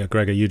 Well, yeah,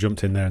 Gregor, you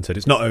jumped in there and said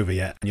it's not over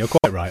yet, and you're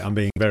quite right. I'm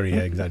being very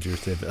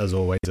exaggerative as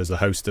always. As the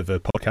host of a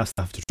podcast,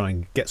 I have to try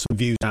and get some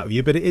views out of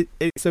you. But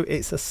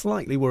it's a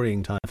slightly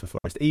worrying time for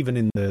Forest, even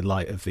in the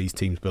light of these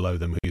teams below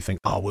them who you think,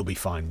 we'll be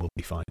fine.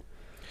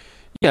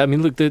 Yeah,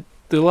 look, the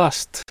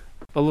last.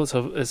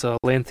 It's a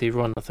lengthy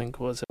run. I think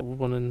was it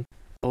 1 in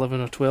 11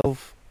 or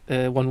 12,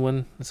 1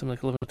 win, something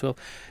like 11 or 12.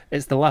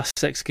 It's the last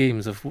 6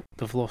 games.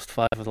 They've lost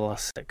 5 of the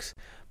last 6.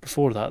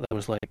 Before that, there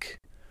was like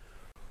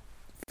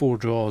 4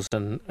 draws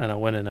and a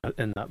win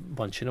in that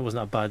bunch, and it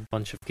wasn't a bad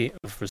bunch of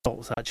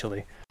results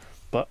actually.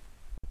 But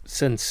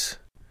since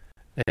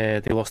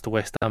they lost to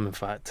West Ham, in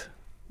fact,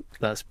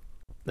 that's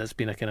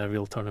been a kind of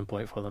real turning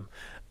point for them.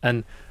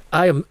 And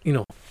I am,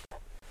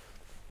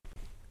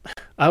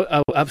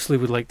 I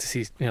absolutely would like to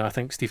see. I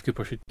think Steve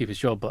Cooper should keep his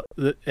job, but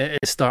it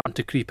is starting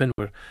to creep in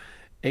where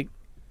it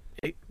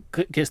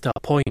gets to a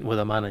point with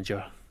a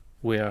manager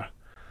where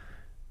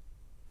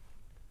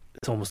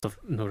it's almost of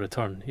no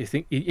return.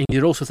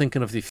 You're also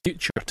thinking of the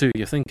future too.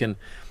 You're thinking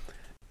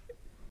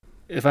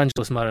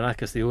Evangelos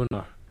Marinakis, the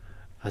owner,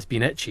 has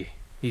been itchy.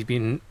 He's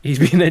been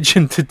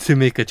itching to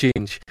make a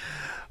change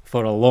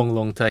for a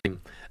long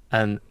time,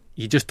 and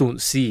you just don't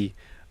see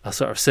a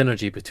sort of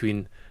synergy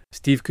between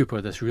Steve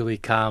Cooper, this really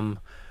calm,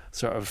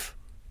 sort of,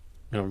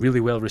 really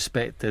well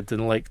respected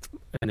and liked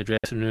in the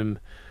dressing room,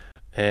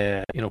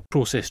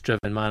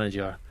 process-driven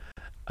manager,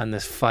 and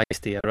this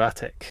feisty,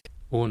 erratic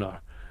owner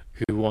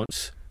who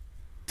wants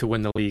to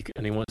win the league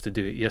and he wants to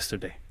do it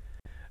yesterday,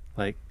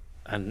 he'll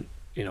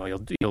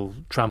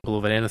trample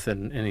over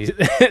anything and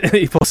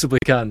he possibly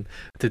can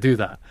to do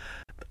that.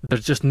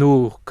 There's just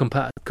no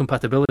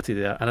compatibility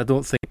there, and I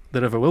don't think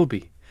there ever will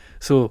be.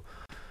 So,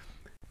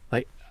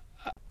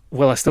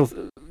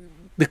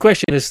 the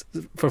question is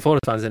for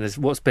Forest fans then is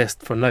what's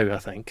best for now, I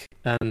think,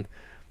 and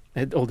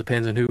it all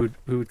depends on who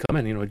would come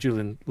in.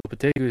 Julian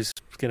Lopetegui is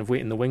kind of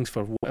waiting in the wings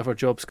for whatever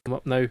jobs come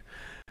up now.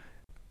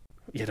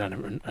 He had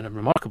a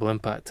remarkable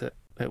impact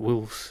at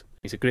Wolves.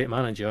 He's a great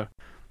manager,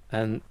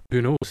 and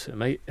who knows,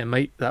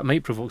 that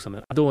might provoke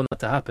something. I don't want that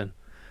to happen.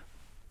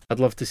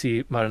 I'd love to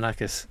see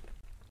Marinakis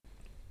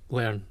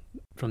learn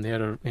from the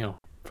error, from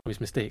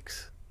his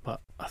mistakes, but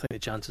I think the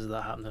chances of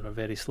that happening are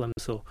very slim.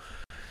 So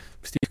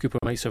Steve Cooper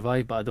might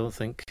survive, but I don't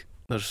think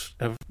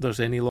there's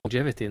any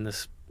longevity in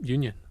this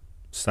union.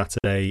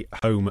 Saturday,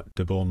 home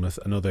to Bournemouth,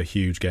 another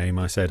huge game.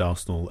 I said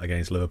Arsenal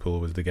against Liverpool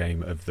was the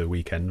game of the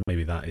weekend.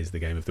 Maybe that is the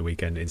game of the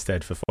weekend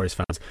instead for Forest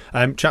fans.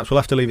 Chaps, we'll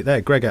have to leave it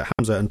there. Gregor,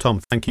 Hamzah and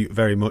Tom, thank you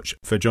very much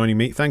for joining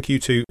me. Thank you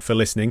too for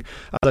listening.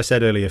 As I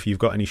said earlier, if you've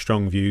got any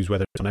strong views,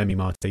 whether it's on Emi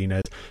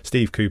Martinez,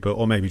 Steve Cooper,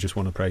 or maybe just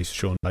want to praise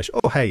Sean Dyche,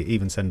 or hey,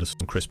 even send us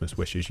some Christmas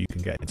wishes, you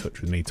can get in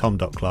touch with me,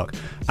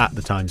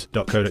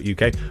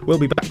 tom.clarke@thetimes.co.uk. We'll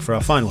be back for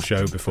our final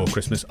show before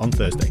Christmas on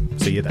Thursday.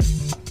 See you then.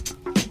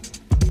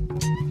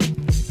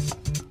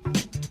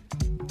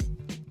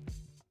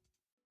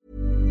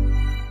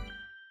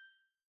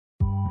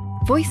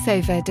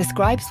 VoiceOver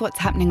describes what's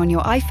happening on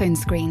your iPhone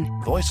screen,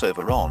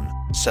 VoiceOver on,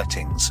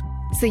 settings,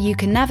 so you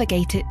can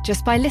navigate it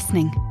just by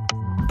listening.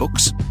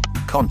 books,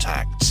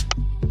 contacts,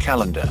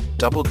 calendar,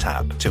 double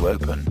tap to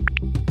open.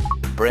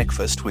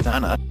 Breakfast with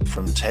Anna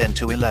from 10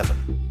 to 11.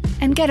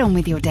 And get on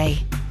with your day.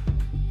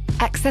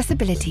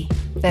 Accessibility.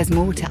 There's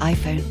more to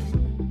iPhone.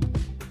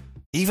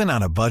 Even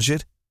on a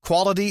budget,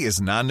 quality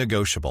is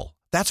non-negotiable.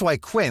 That's why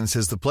Quince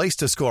is the place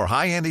to score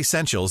high-end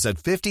essentials at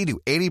 50 to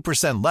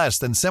 80% less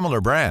than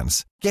similar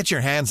brands. Get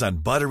your hands on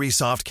buttery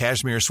soft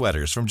cashmere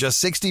sweaters from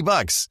just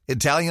 $60,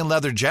 Italian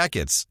leather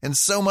jackets, and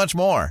so much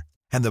more.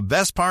 And the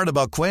best part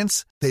about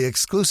Quince, they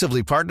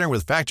exclusively partner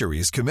with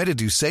factories committed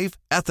to safe,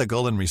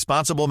 ethical, and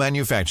responsible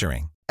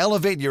manufacturing.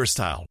 Elevate your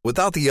style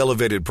without the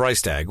elevated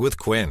price tag with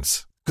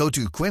Quince. Go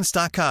to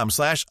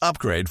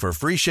quince.com/upgrade for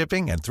free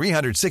shipping and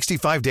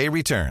 365-day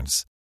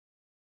returns.